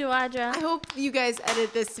 I love you, Audra. I hope you guys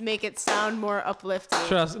edit this to make it sound more uplifting.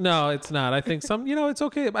 Trust. No, it's not. I think it's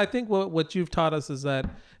okay. I think what you've taught us is that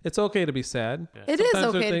it's okay to be sad. It is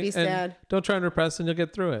Sometimes okay there are to be things- and sad. Don't try and repress, and you'll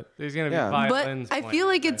get through it. There's going to be Yeah. violins. But I feel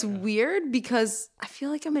like it's weird because I feel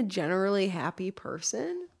like I'm a generally happy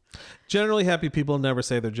person. Generally happy people never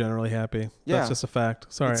say they're generally happy. Yeah. That's just a fact.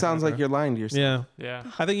 Sorry. It sounds like Audra. you're lying to yourself. Yeah.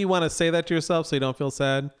 Yeah. I think you want to say that to yourself so you don't feel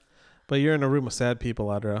sad. But you're in a room of sad people,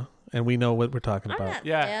 Audra, and we know what we're talking I'm about. not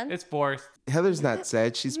Yeah, sad. it's forced. Heather's not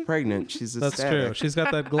sad. She's pregnant. She's That's ecstatic. true. She's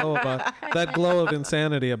got that glow of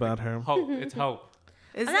insanity about her. Hope. It's hope.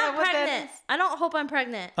 Is I'm that not what that pregnant. is? I don't hope I'm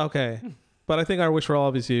pregnant. Okay. But I think our wish for all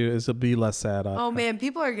of you is to be less sad. Audra. Oh man,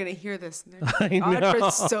 people are gonna hear this. And I they're like, know.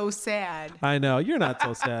 Audra's so sad. I know you're not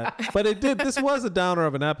so sad, but this was a downer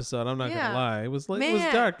of an episode. I'm not Yeah. gonna lie. It was it was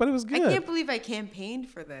Man, dark, but it was I good. can't believe I campaigned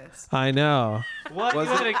for this. I know. What?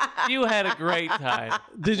 You had a great time.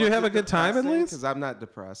 Did you have a good time at least? Because I'm not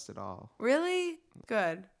depressed at all. Really?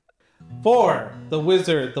 Good. For the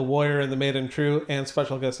wizard, the warrior, and the maiden true, and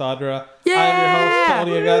special guest Audra. Yeah! I'm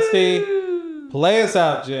your host Tony Augusti. Play us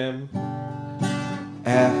out, Jim.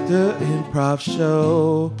 After improv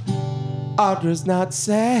show, Audra's not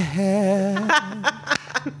sad.